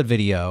Gear Solid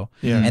video,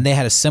 and they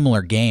had a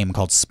similar game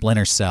called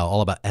Splinter Cell,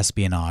 all about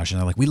espionage. And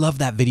they're like, we love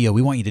that video.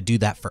 We want you to do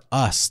that for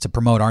us to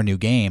promote our new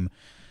game.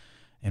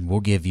 And we'll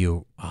give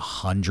you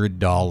 $100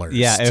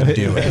 to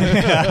do it.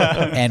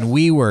 And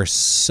we were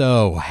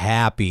so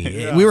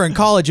happy. We were in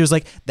college. It was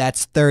like,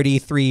 that's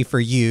 33 for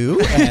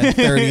you and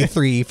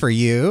 33 for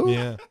you.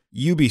 Yeah.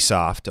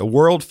 Ubisoft, a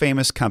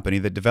world-famous company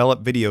that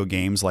developed video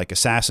games like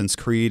Assassin's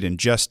Creed and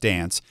Just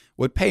Dance,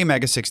 would pay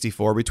Mega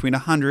 64 between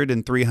 $100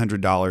 and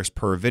 $300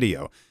 per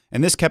video.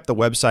 And this kept the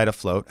website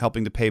afloat,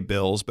 helping to pay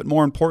bills, but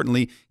more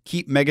importantly,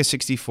 keep Mega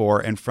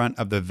 64 in front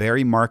of the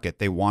very market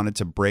they wanted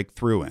to break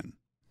through in.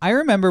 I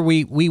remember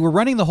we were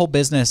running the whole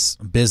business,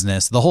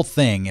 the whole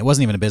thing. It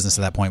wasn't even a business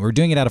at that point. We were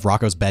doing it out of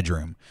Rocco's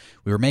bedroom.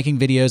 We were making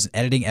videos,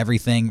 editing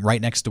everything right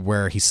next to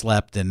where he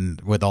slept and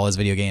with all his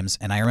video games.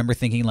 And I remember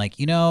thinking like,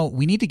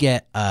 we need to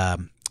get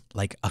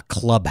like a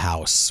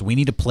clubhouse. We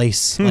need a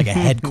place, like a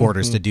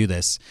headquarters to do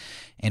this.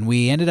 And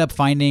we ended up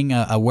finding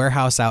a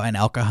warehouse out in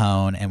El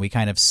Cajon, and we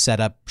kind of set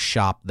up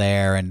shop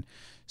there and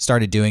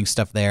started doing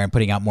stuff there and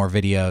putting out more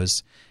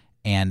videos.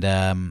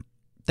 And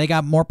they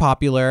got more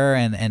popular,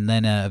 and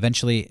then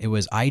eventually it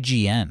was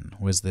IGN,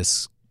 was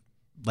this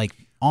like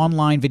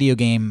online video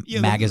game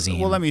magazine.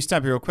 Well, let me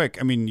stop you real quick.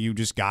 I mean, you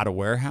just got a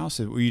warehouse.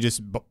 Were you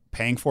just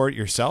paying for it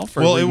yourself?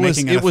 Or Well, were you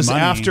making enough money?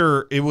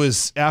 after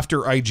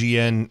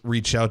IGN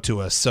reached out to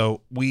us.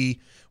 So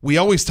we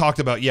always talked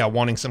about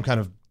wanting some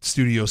kind of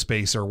studio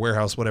space or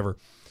warehouse, whatever.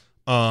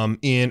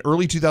 In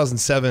early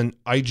 2007,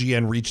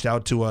 IGN reached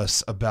out to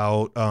us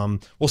about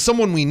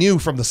someone we knew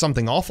from the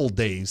Something Awful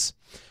days.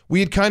 We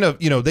had kind of,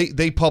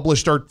 they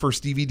published our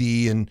first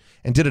DVD and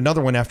did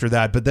another one after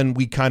that, but then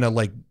we kind of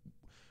like,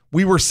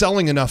 we were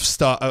selling enough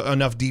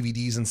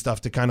DVDs and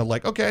stuff to kind of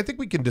like, okay, I think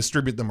we can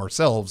distribute them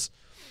ourselves.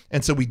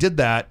 And so we did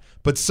that,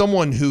 but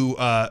someone who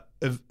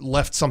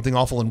left Something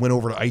Awful and went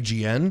over to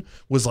IGN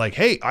was like,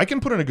 hey, I can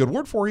put in a good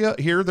word for you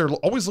here. They're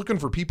always looking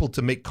for people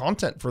to make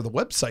content for the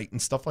website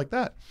and stuff like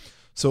that.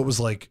 So it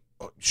was like,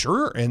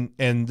 sure. And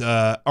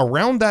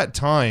around that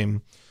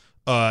time,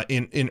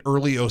 in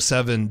early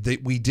 07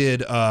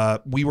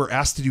 that we were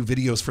asked to do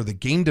videos for the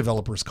Game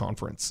Developers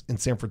Conference in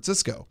San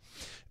Francisco,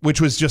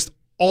 which was just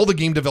all the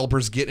game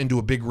developers get into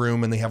a big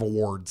room and they have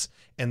awards,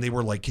 and they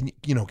were like, can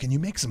you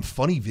make some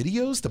funny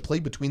videos to play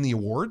between the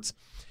awards?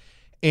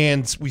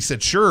 And we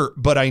said sure,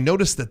 but I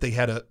noticed that they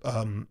had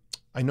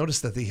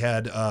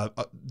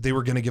they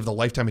were going to give the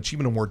Lifetime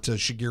Achievement Award to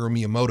Shigeru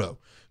Miyamoto,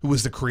 who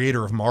was the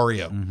creator of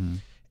Mario. Mm-hmm.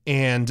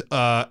 And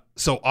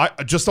so I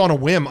just on a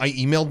whim, I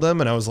emailed them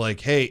and I was like,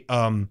 hey,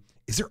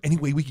 is there any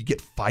way we could get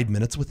 5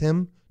 minutes with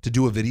him to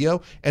do a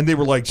video? And they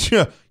were like,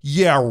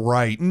 yeah,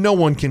 right. No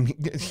one can,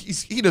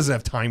 he doesn't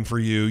have time for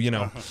you,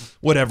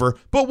 whatever.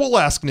 But we'll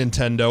ask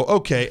Nintendo.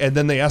 Okay. And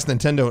then they asked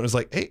Nintendo and it was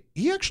like, hey,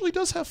 he actually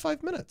does have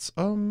 5 minutes.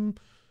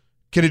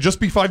 Can it just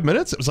be 5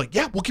 minutes? It was like,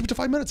 yeah, we'll keep it to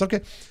 5 minutes.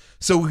 Okay.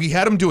 So we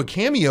had him do a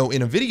cameo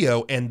in a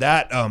video, and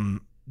that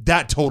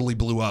totally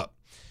blew up.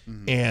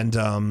 Mm-hmm.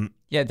 And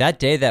yeah, that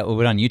day that we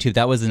went on YouTube,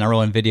 that was the number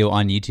one video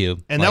on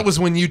YouTube. And that was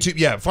when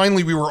YouTube,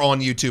 finally we were on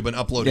YouTube and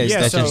uploading.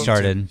 Yeah, that just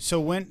started.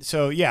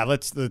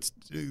 Let's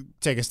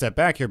take a step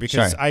back here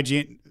because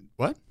IGN.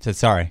 What? So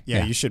sorry.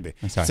 Yeah, you should be.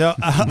 I'm sorry. So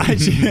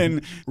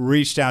IGN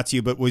reached out to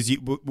you, but were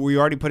you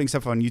already putting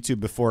stuff on YouTube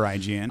before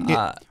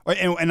IGN?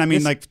 And I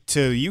mean, like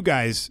to you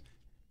guys.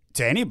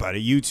 To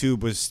anybody,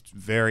 YouTube was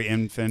very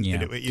infant.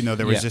 Yeah.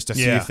 There was just a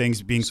few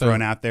things being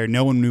thrown out there.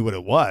 No one knew what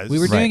it was. We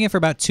were doing it for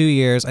about 2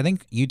 years. I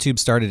think YouTube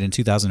started in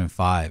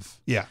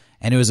 2005. Yeah.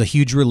 And it was a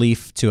huge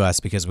relief to us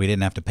because we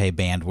didn't have to pay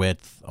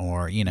bandwidth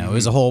or, it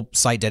was a whole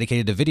site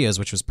dedicated to videos,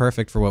 which was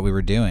perfect for what we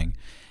were doing.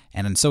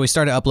 And so we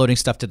started uploading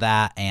stuff to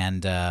that,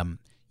 and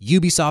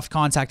Ubisoft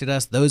contacted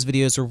us. Those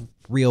videos were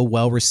real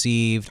well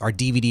received. Our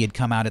DVD had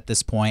come out at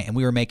this point, and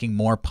we were making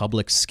more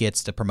public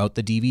skits to promote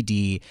the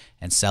DVD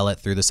and sell it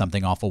through the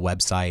Something Awful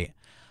website.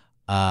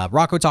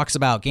 Rocco talks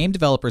about Game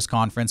Developers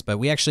Conference, but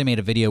we actually made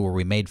a video where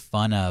we made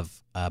fun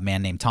of a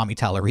man named Tommy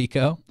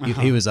Tallarico.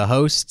 He was a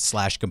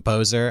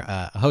host/composer,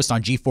 a host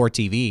on G4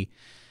 TV,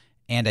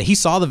 and he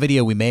saw the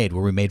video we made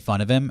where we made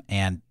fun of him,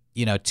 and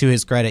to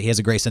his credit, he has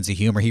a great sense of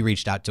humor. He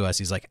reached out to us.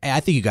 He's like, hey, I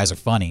think you guys are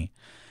funny.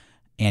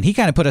 And he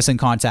kind of put us in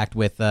contact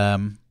with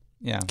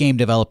Game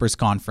Developers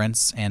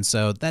Conference, and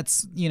so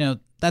that's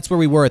where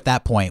we were at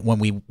that point when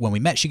we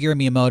met Shigeru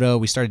Miyamoto.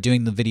 We started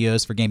doing the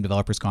videos for Game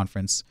Developers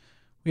Conference.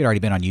 We had already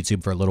been on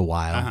YouTube for a little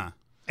while.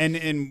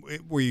 And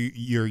were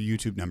your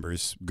YouTube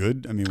numbers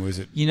good? I mean, was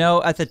it?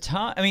 At the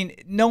time, I mean,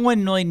 no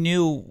one really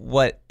knew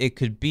what it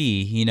could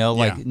be. No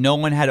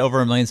one had over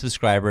 1 million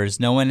subscribers.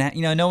 No one,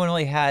 no one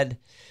really had.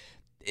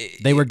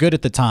 They were good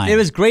at the time. It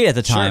was great at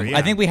the time. Sure, yeah.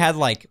 I think we had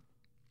like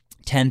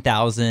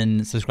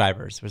 10,000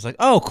 subscribers. It was like,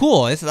 oh,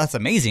 cool. That's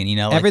amazing.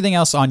 Everything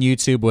else on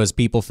YouTube was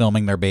people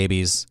filming their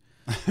babies.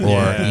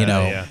 Or,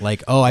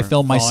 like, I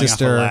filmed my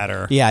sister. Off a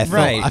ladder. Yeah,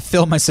 I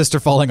filmed my sister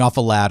falling off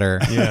a ladder.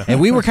 Yeah.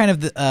 And we were kind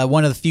of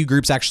one of the few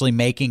groups actually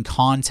making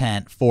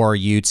content for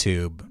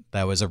YouTube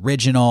that was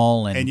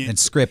original and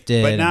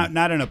scripted. But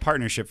not in a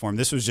partnership form.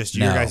 This was just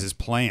your guys'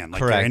 plan.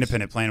 Like Correct. Your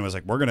independent plan was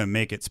like, we're going to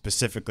make it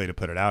specifically to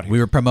put it out here. We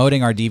were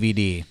promoting our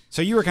DVD.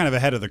 So you were kind of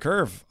ahead of the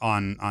curve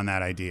on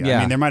that idea. Yeah. I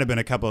mean, there might have been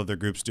a couple other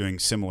groups doing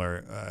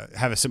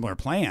have a similar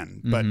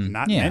plan, but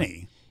not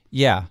many.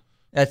 Yeah,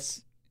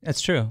 that's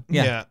true.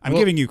 Yeah. I'm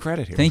giving you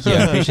credit here. Thank you.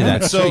 I appreciate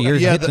that. So you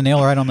hit the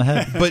nail right on the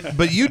head.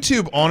 But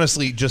YouTube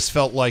honestly just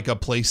felt like a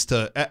place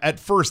to. At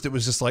first, it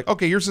was just like,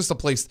 okay, here's just a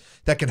place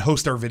that can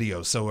host our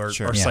videos, so our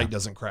site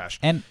doesn't crash.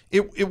 And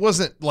it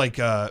wasn't like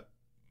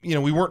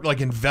we weren't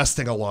like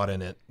investing a lot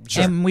in it.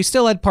 Sure. And we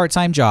still had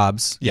part-time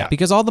jobs. Yeah.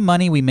 Because all the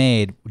money we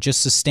made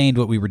just sustained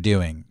what we were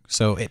doing.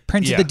 So it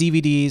printed the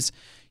DVDs.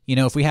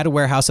 If we had a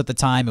warehouse at the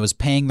time, it was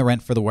paying the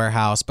rent for the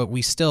warehouse, but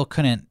we still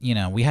couldn't,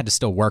 we had to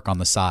still work on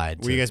the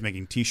side. Were you guys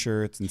making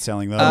T-shirts and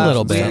selling those? A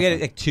little bit. We had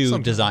like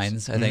 2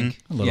 designs, I think.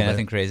 A little bit.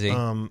 Nothing crazy.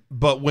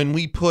 But when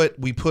we put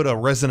a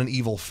Resident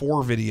Evil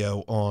 4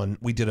 video on,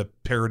 we did a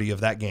parody of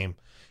that game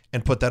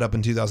and put that up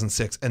in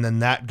 2006. And then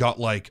that got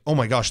like, oh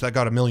my gosh, that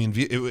got 1 million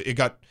views.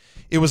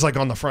 It was like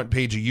on the front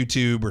page of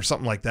YouTube or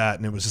something like that.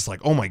 And it was just like,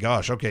 oh my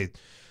gosh, okay.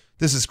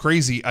 This is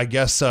crazy. I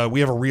guess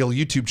we have a real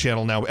YouTube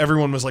channel now.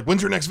 Everyone was like,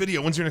 when's your next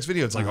video? When's your next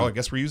video? It's like, I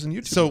guess we're using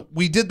YouTube. So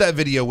we did that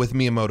video with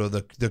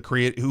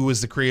Miyamoto, who was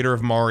the creator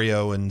of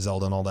Mario and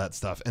Zelda and all that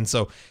stuff. And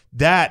so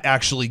that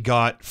actually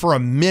got, for a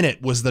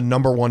minute, was the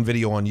 #1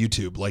 video on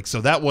YouTube. Like,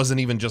 so that wasn't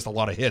even just a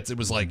lot of hits. It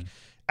was like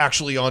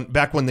actually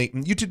back when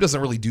YouTube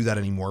doesn't really do that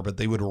anymore, but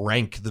they would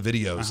rank the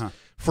videos.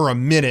 For a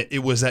minute,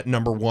 it was at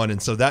 #1.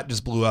 And so that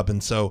just blew up.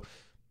 And so,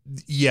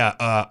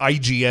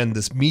 IGN,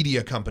 this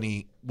media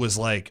company, was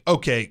like,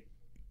 okay,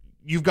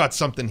 you've got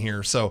something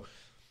here. So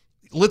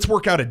let's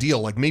work out a deal.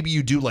 Like maybe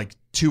you do like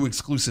 2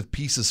 exclusive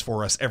pieces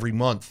for us every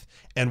month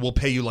and we'll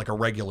pay you like a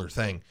regular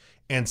thing.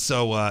 And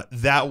so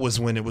that was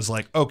when it was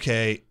like,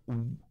 okay,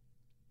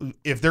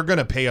 if they're going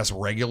to pay us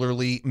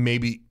regularly,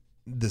 maybe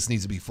this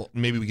needs to be full.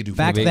 Maybe we could do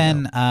back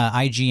then.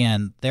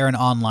 IGN, they're an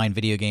online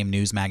video game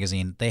news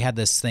magazine. They had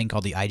this thing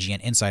called the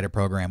IGN Insider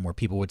Program where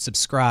people would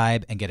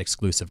subscribe and get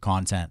exclusive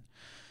content.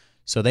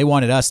 So they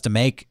wanted us to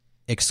make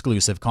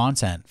exclusive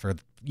content for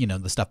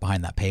the stuff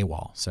behind that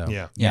paywall. So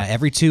Yeah.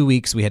 every 2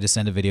 weeks we had to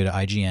send a video to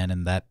IGN,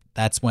 and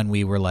that's when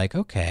we were like,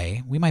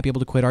 okay, we might be able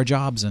to quit our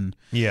jobs and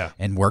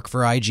work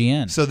for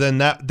IGN. So then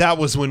that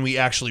was when we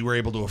actually were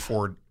able to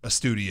afford a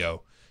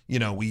studio.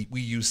 We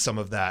used some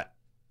of that,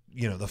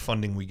 the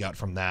funding we got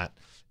from that.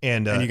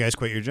 And you guys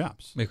quit your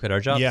jobs. We quit our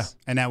jobs. Yeah.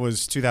 And that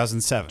was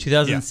 2007.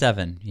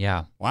 2007.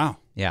 Yeah. Wow.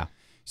 Yeah.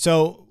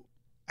 So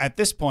at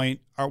this point,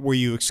 were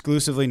you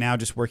exclusively now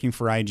just working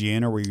for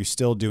IGN, or were you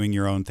still doing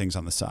your own things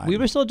on the side? We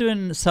were still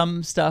doing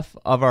some stuff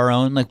of our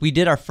own. Like, we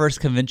did our first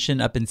convention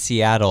up in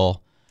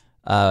Seattle,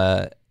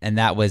 and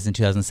that was in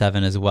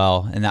 2007 as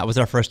well. And that was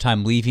our first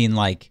time leaving,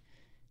 like,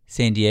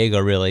 San Diego,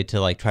 really, to,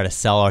 like, try to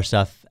sell our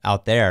stuff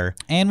out there.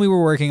 And we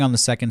were working on the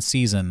second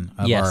season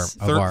of our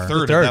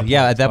third.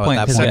 At that point,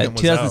 because Second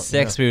was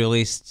 2006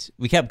 out,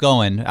 we kept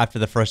going after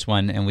the first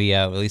one, and we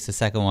released the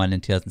second one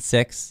in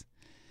 2006.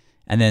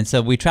 And then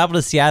so we traveled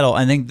to Seattle.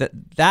 I think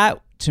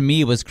that to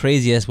me was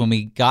craziest when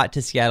we got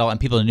to Seattle and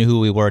people knew who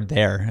we were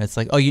there. It's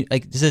like,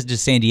 this is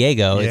just San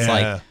Diego. It's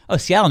like,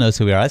 Seattle knows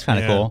who we are. That's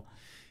kind of cool.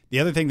 The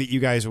other thing that you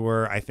guys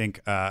were, I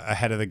think,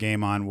 ahead of the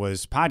game on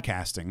was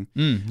podcasting.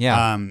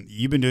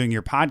 You've been doing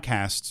your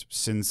podcast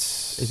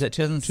since... Is it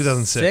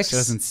 2006?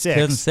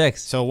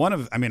 2006. So one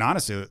of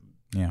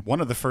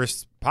the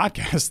first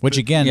podcasts. Which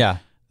again,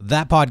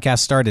 that podcast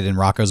started in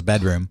Rocco's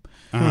bedroom.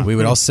 We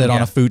would all sit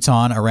on a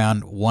futon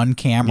around one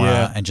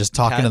camera and just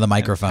talk into the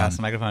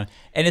microphone.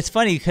 And it's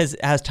funny because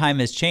as time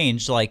has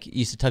changed, like, you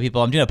used to tell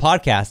people, I'm doing a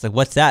podcast. Like,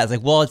 what's that? It's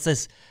like, well, it's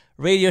this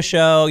radio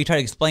show. You try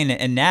to explain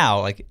it. And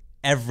now, like,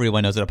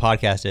 everyone knows what a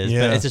podcast is.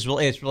 But it's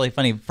really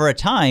funny. For a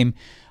time,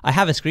 I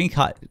have a screen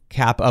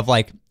cap of,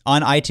 like,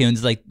 on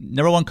iTunes, like,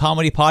 #1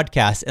 comedy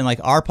podcast. And, like,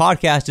 our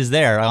podcast is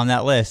there on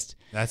that list.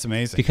 That's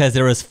amazing. Because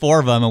there was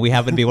 4 of them, and we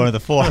happened to be one of the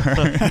 4.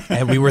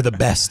 And we were the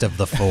best of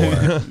the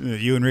 4.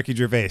 You and Ricky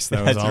Gervais.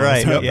 That was That's all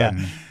right. That Yeah.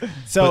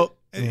 So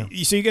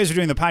you guys are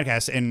doing the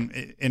podcast, and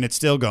it's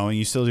still going.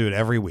 You still do it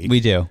every week. We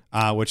do.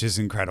 Which is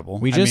incredible.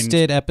 We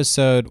did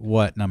episode,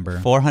 what number?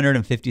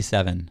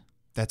 457.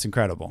 That's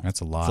incredible. That's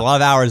a lot. It's a lot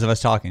of hours of us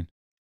talking.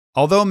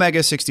 Although Mega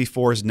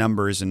 64's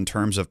numbers in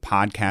terms of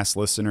podcast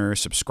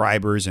listeners,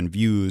 subscribers, and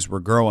views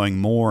were growing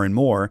more and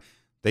more,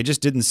 they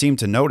just didn't seem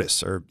to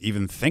notice or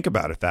even think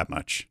about it that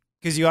much.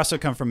 Because you also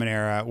come from an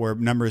era where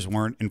numbers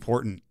weren't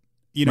important.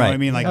 You know what I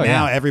mean? Like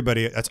now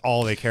everybody, that's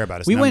all they care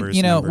about is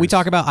numbers. We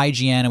talk about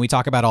IGN and we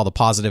talk about all the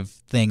positive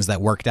things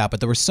that worked out, but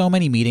there were so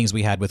many meetings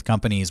we had with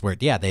companies where,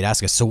 they'd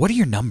ask us, so what are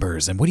your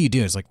numbers and what do you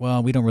do? It's like,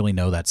 well, we don't really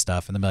know that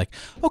stuff. And then be like,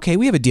 okay,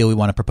 we have a deal we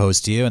want to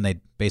propose to you. And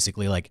they'd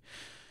basically like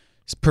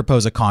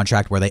propose a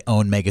contract where they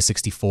own Mega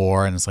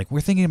 64, and it's like, we're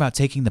thinking about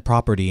taking the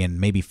property and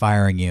maybe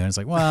firing you. And it's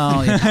like,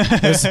 well,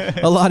 there's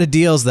a lot of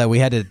deals that we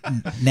had to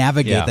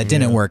navigate that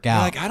didn't work out.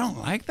 You're like, I don't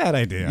like that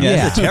idea.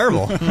 It's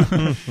terrible.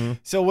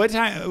 So what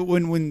time?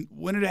 When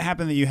did it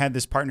happen that you had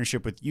this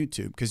partnership with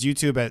YouTube? Because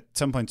YouTube at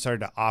some point started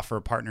to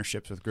offer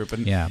partnerships with group.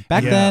 And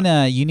back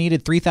then you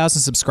needed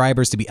 3,000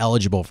 subscribers to be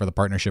eligible for the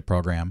partnership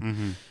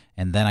program,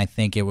 and then I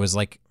think it was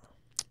like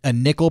a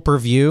nickel per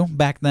view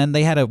back then.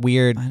 They had a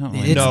weird.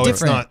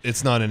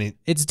 It's not any.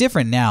 It's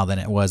different now than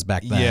it was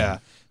back then.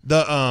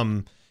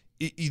 Yeah,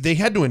 they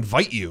had to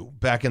invite you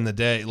back in the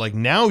day. Like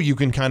now, you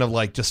can kind of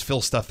like just fill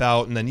stuff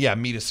out and then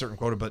meet a certain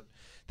quota. But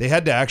they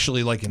had to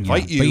actually like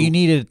invite you. But you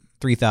needed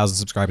 3,000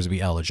 subscribers to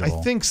be eligible.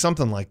 I think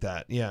something like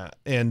that. Yeah,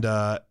 and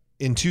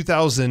in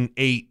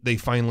 2008, they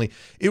finally.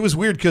 It was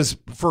weird because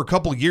for a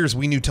couple of years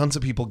we knew tons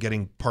of people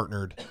getting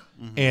partnered.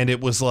 And it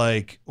was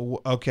like,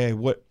 okay,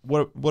 what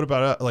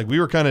about us? Like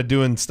we were kind of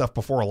doing stuff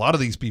before a lot of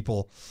these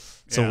people.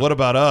 So what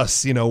about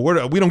us? We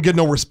don't get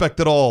no respect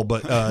at all.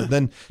 But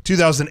then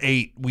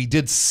 2008, we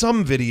did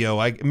some video.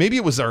 Maybe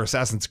it was our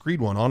Assassin's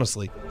Creed one,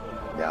 honestly.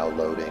 Now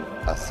loading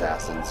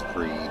Assassin's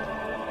Creed.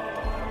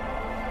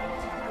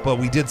 But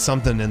we did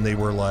something and they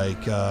were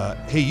like,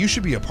 hey, you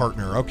should be a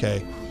partner.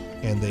 Okay.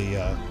 And they,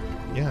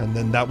 and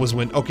then that was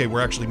when, okay,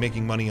 we're actually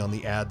making money on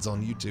the ads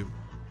on YouTube.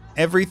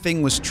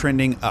 Everything was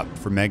trending up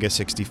for Mega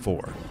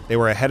 64. They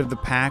were ahead of the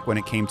pack when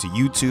it came to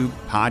YouTube,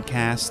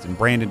 podcast, and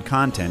branded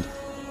content,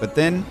 but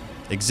then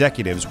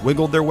executives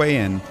wiggled their way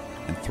in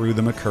and threw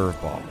them a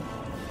curveball.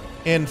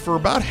 And for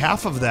about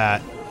half of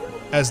that,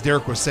 as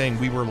Derek was saying,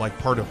 we were like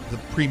part of the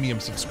premium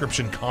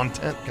subscription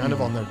content kind of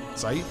on their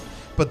site.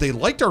 But they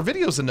liked our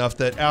videos enough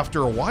that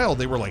after a while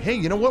they were like, hey,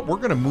 you know what? We're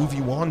going to move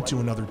you on to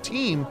another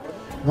team.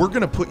 We're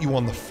going to put you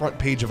on the front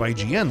page of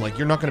IGN. Like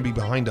you're not going to be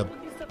behind a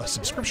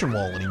subscription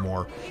wall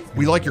anymore.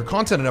 We like your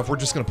content enough. We're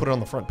just going to put it on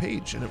the front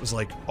page. And it was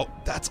like, oh,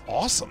 that's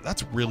awesome.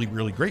 That's really,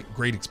 really great.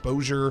 Great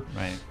exposure.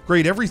 Right.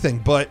 Great everything.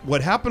 But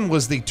what happened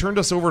was they turned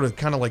us over to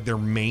kind of like their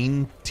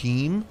main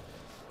team.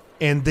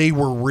 And they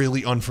were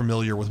really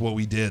unfamiliar with what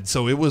we did.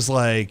 So it was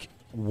like,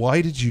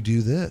 why did you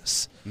do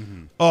this?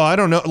 Mm-hmm. Oh, I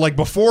don't know. Like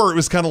before it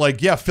was kind of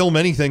like, film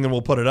anything and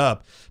we'll put it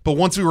up. But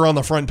once we were on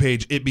the front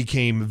page, it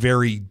became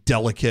very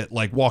delicate,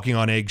 like walking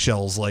on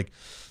eggshells. Like,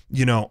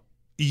 you've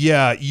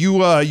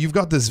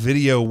got this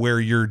video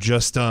where you're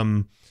just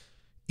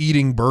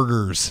eating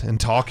burgers and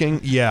talking.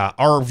 Yeah,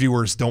 our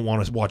viewers don't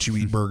want to watch you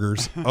eat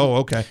burgers. Oh,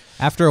 okay.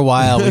 After a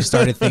while, we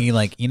started thinking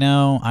like,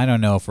 I don't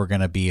know if we're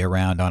going to be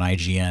around on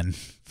IGN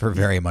for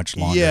very much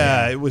longer.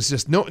 Yeah, it was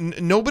just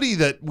nobody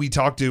that we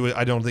talked to,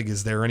 I don't think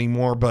is there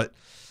anymore, but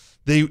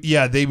they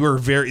were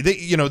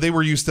they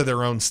were used to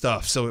their own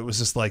stuff. So it was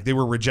just like they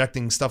were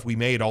rejecting stuff we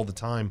made all the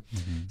time.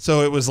 Mm-hmm.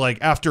 So it was like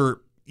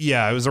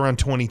it was around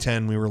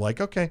 2010. We were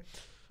like, okay.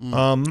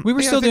 We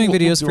were still doing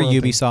videos for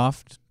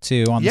Ubisoft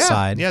too on the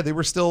side. Yeah, they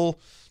were still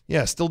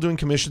doing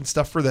commission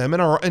stuff for them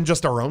and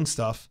just our own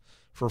stuff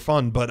for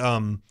fun. But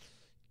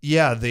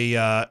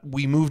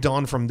we moved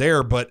on from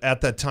there. But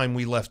at that time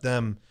we left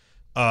them.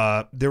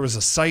 There was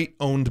a site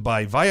owned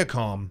by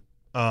Viacom,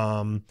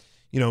 all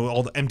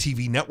the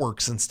MTV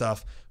networks and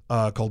stuff,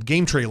 called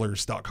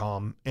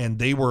GameTrailers.com, and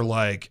they were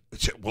like,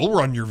 "We'll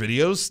run your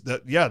videos."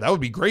 That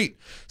would be great.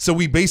 So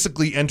we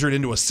basically entered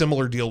into a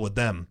similar deal with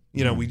them.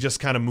 We just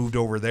kind of moved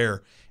over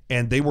there,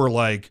 and they were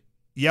like,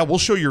 "Yeah, we'll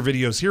show your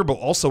videos here, but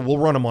also we'll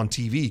run them on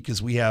TV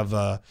because we have,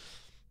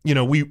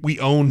 we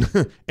own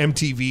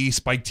MTV,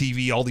 Spike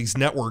TV, all these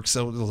networks."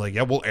 So it was like,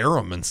 "Yeah, we'll air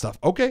them and stuff."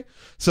 Okay,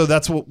 so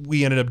that's what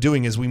we ended up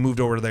doing is we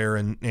moved over there,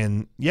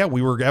 and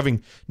we were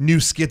having new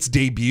skits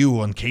debut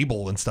on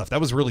cable and stuff.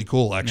 That was really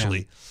cool,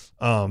 actually.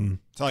 Yeah.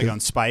 It's like on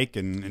Spike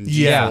and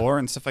G4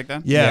 and stuff like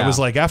that. Yeah, it was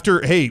like after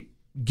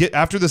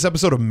this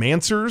episode of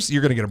Mansers,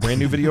 you're gonna get a brand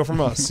new video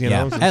from us. You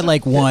know, at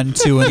like 1,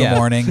 2 in the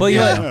morning.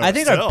 Well, I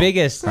think our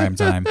biggest prime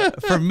time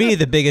for me,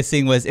 the biggest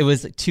thing was it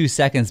was 2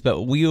 seconds, but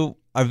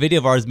our video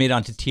of ours made it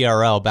onto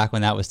TRL back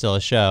when that was still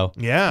a show.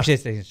 Yeah, actually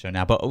it's a show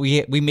now, but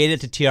we made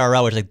it to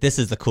TRL, which this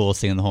is the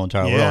coolest thing in the whole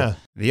entire world.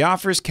 The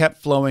offers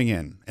kept flowing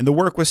in, and the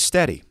work was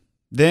steady.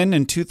 Then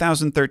in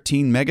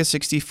 2013, Mega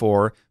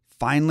 64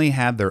 finally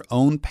had their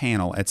own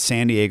panel at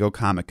San Diego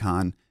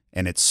Comic-Con,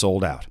 and it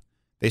sold out.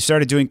 They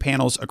started doing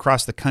panels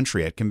across the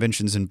country at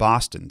conventions in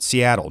Boston,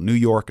 Seattle, New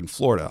York, and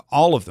Florida,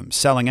 all of them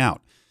selling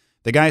out.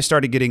 The guys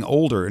started getting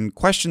older, and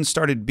questions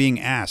started being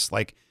asked,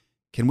 like,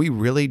 can we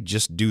really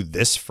just do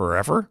this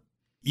forever?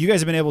 You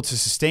guys have been able to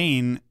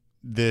sustain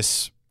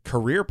this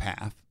career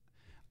path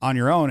on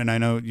your own, and I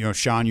know,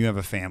 Sean, you have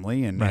a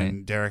family,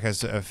 and Derek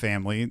has a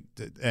family,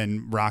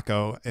 and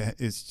Rocco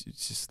is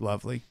just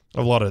lovely.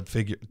 A lot of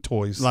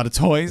toys. A lot of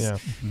toys. Yeah.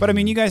 But I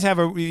mean, you guys have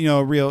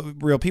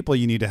real people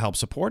you need to help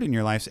support in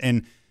your lives,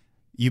 and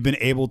you've been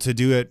able to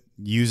do it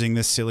using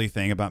this silly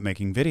thing about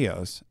making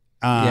videos.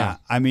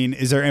 I mean,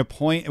 was there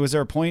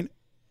a point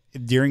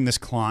during this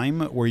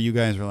climb where you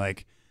guys were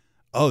like,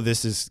 oh,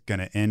 this is going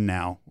to end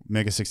now.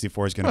 Mega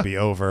 64 is going to be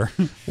over.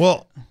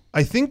 Well,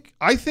 I think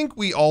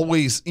we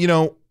always,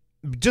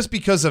 just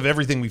because of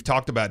everything we've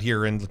talked about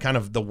here and kind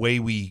of the way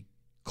we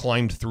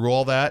climbed through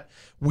all that,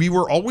 we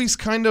were always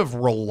kind of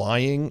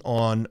relying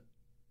on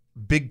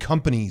big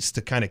companies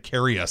to kind of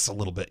carry us a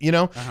little bit,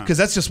 because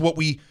that's just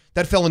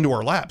that fell into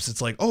our laps.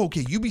 It's like, oh,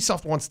 okay,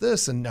 Ubisoft wants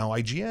this, and now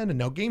IGN, and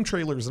now Game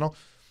Trailers and all.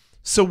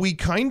 So we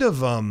kind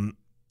of,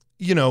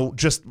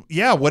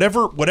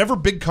 whatever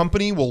big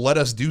company will let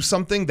us do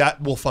something,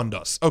 that will fund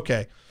us.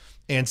 Okay.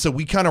 And so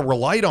we kind of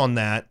relied on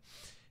that,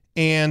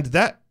 and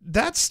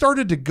that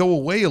started to go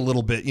away a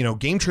little bit.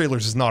 Game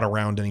Trailers is not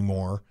around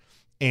anymore.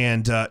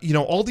 And,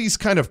 all these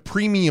kind of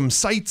premium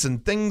sites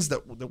and things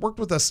that worked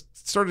with us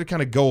started to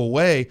kind of go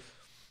away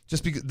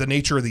just because the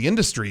nature of the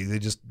industry. They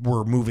just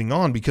were moving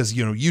on because,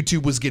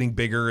 YouTube was getting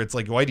bigger. It's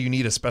like, why do you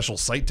need a special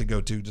site to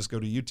go to? Just go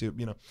to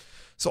YouTube,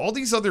 So all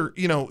these other,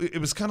 it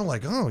was kind of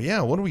like, oh,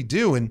 yeah, what do we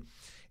do? And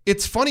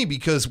it's funny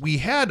because we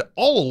had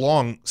all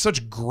along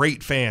such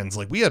great fans.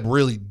 Like, we had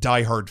really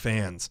diehard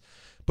fans.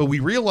 But we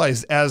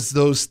realized as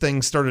those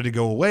things started to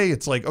go away,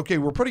 it's like, okay,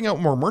 we're putting out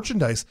more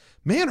merchandise.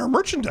 Man, our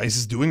merchandise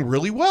is doing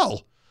really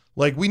well.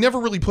 Like, we never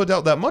really put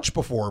out that much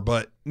before,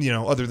 but,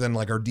 other than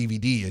like our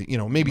DVD,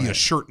 maybe a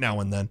shirt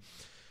now and then.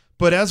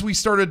 But as we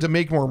started to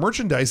make more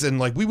merchandise and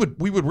like we would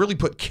really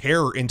put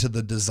care into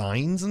the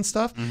designs and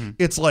stuff,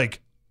 it's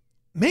like,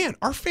 man,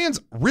 our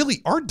fans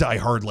really are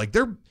diehard. Like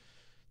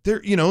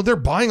they're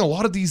buying a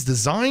lot of these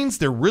designs.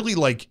 They're really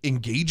like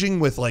engaging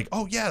with like,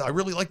 oh yeah, I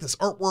really like this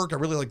artwork. I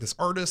really like this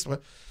artist.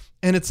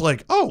 And it's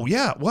like, oh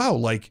yeah, wow.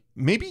 Like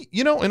maybe,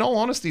 in all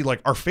honesty,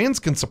 like our fans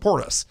can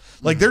support us.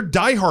 Like they're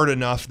diehard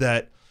enough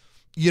that,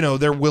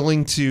 they're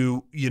willing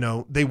to,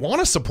 they want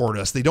to support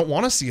us. They don't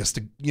want to see us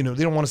they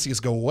don't want to see us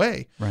go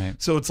away. Right.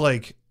 So it's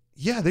like,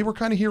 yeah, they were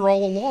kind of here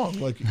all along.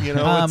 Like,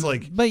 it's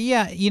like, but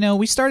yeah,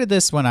 we started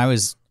this when I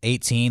was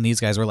 18. These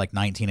guys were like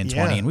 19 and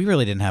 20, and we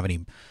really didn't have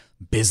any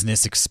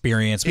business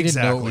experience. We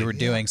didn't know what we were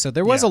doing. So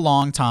there was a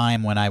long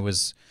time when I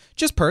was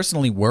just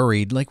personally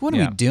worried, like, what are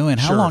we doing?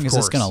 How long is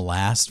this going to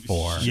last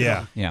for?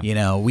 Yeah.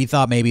 We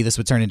thought maybe this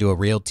would turn into a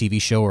real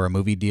TV show or a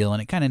movie deal,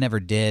 and it kind of never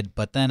did.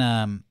 But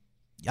then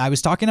I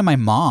was talking to my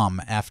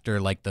mom after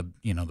like the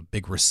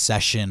big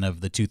recession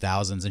of the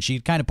 2000s, and she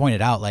kind of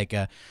pointed out like,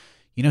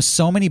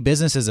 so many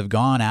businesses have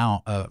gone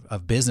out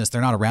of business.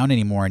 They're not around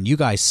anymore, and you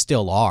guys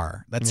still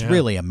are. That's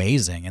really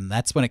amazing. And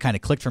that's when it kind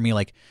of clicked for me,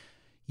 like,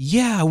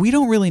 yeah, we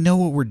don't really know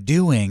what we're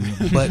doing,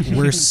 but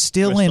we're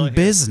still in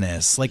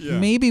business. Like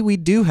maybe we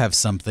do have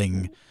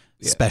something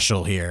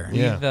special here.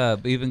 Yeah.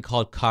 We've been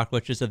called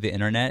cockroaches of the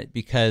internet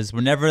because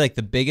we're never like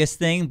the biggest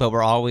thing, but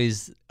we're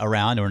always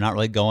around and we're not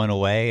really going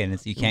away, and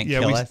you can't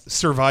kill us.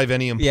 Survive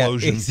any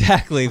implosion. Yeah,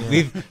 exactly.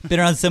 We've been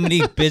around so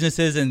many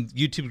businesses and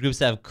YouTube groups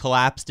that have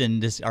collapsed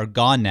and just are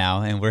gone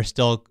now, and we're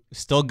still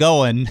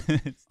going.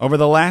 Over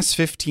the last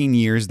 15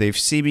 years, they've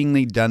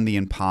seemingly done the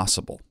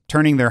impossible,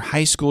 turning their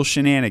high school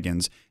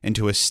shenanigans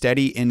into a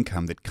steady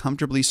income that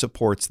comfortably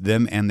supports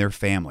them and their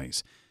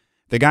families.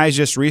 The guys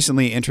just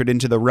recently entered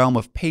into the realm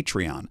of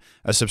Patreon,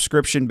 a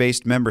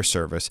subscription-based member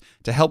service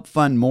to help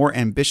fund more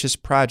ambitious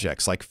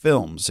projects like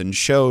films and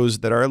shows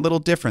that are a little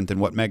different than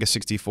what Mega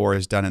 64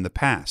 has done in the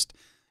past.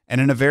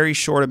 And in a very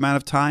short amount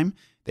of time,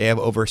 they have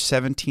over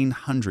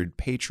 1,700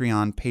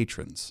 Patreon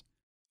patrons.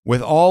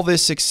 With all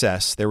this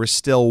success, there was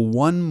still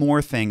one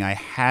more thing I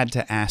had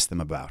to ask them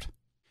about.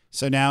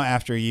 So now,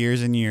 after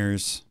years and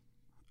years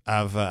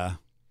of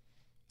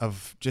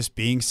just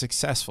being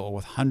successful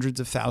with hundreds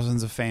of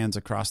thousands of fans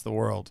across the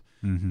world,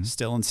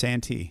 still in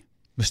Santee.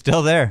 We're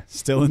still there.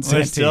 Still in Santee.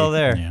 We're still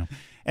there. Yeah.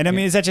 And I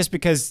mean, is that just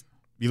because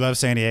you love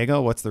San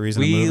Diego? What's the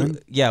reason of moving?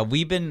 Yeah,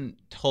 we've been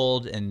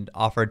told and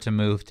offered to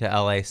move to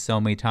LA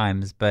so many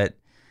times, but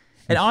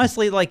and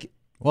honestly, like,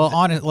 Well,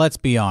 let's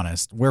be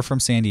honest. We're from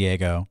San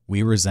Diego.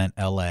 We resent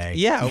LA.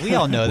 yeah, we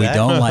all know We that.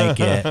 don't like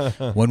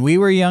it. When we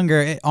were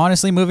younger,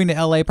 honestly, moving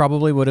to LA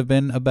probably would have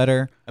been a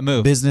better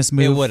business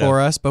move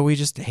for us, but we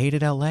just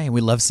hated LA.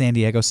 We love San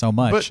Diego so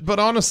much. But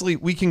honestly,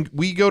 we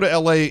go to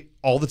LA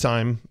all the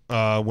time,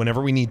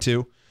 whenever we need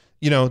to.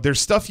 You know,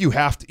 there's stuff you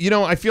have to, you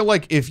know, I feel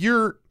like if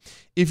you're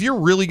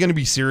really going to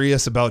be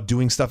serious about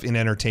doing stuff in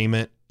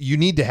entertainment, you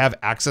need to have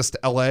access to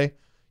LA.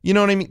 You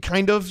know what I mean?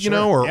 Kind of, you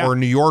know, or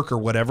New York or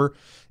whatever.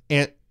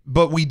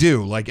 But we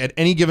do, like, at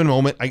any given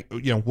moment,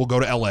 we'll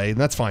go to LA, and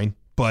that's fine.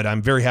 But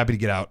I'm very happy to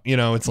get out. You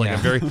know, it's like a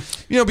very,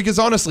 because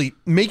honestly,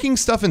 making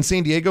stuff in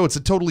San Diego, it's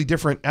a totally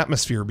different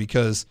atmosphere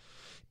because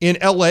in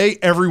LA,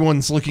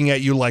 everyone's looking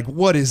at you like,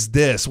 what is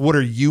this? What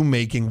are you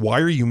making? Why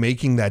are you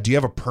making that? Do you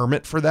have a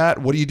permit for that?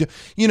 What do you do?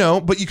 You know,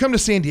 but you come to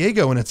San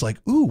Diego and it's like,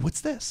 ooh,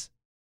 what's this?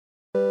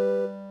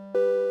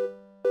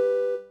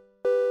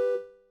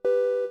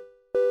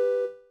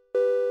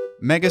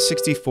 Mega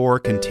 64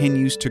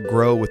 continues to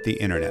grow with the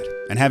internet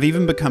and have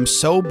even become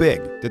so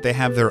big that they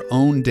have their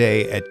own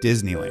day at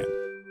Disneyland.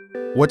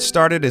 What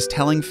started as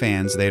telling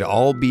fans they'd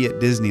all be at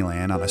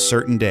Disneyland on a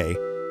certain day,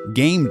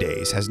 Game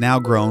Days has now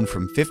grown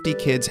from 50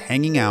 kids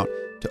hanging out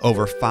to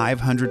over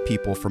 500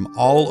 people from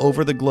all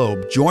over the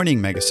globe joining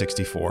Mega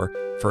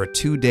 64 for a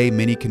 2-day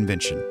mini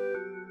convention.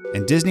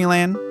 And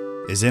Disneyland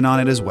is in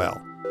on it as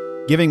well,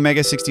 giving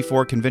Mega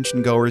 64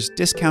 convention goers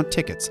discount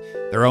tickets,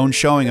 their own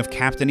showing of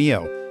Captain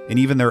EO, and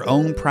even their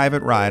own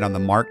private ride on the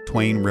Mark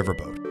Twain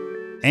riverboat.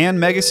 And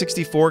Mega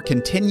 64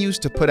 continues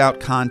to put out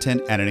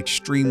content at an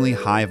extremely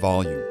high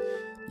volume.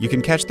 You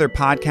can catch their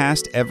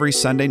podcast every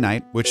Sunday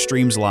night, which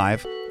streams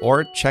live,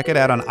 or check it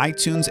out on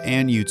iTunes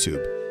and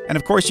YouTube. And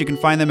of course, you can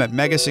find them at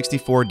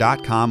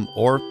mega64.com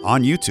or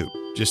on YouTube.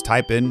 Just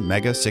type in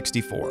Mega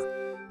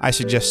 64. I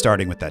suggest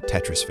starting with that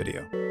Tetris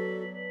video.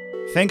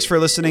 Thanks for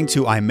listening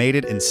to I Made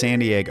It in San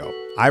Diego.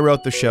 I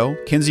wrote the show,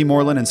 Kinsey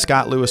Moreland and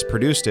Scott Lewis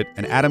produced it,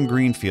 and Adam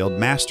Greenfield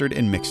mastered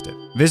and mixed it.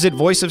 Visit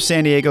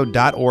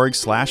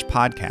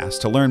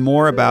voiceofsandiego.org/podcast to learn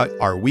more about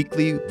our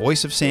weekly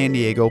Voice of San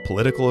Diego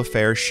political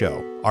affairs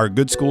show, our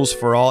Good Schools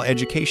for All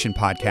education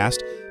podcast,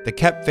 the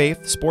Kept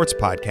Faith sports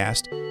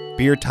podcast,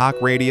 Beer Talk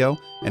Radio,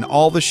 and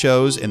all the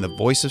shows in the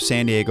Voice of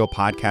San Diego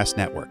podcast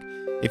network.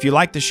 If you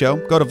like the show,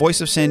 go to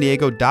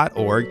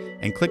voiceofsandiego.org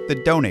and click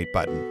the donate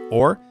button.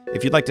 Or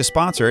if you'd like to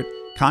sponsor it,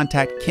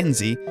 contact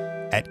Kinsey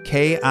at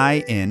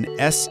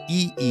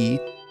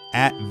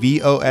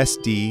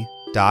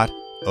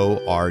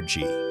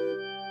KINSEE@VOSD.org.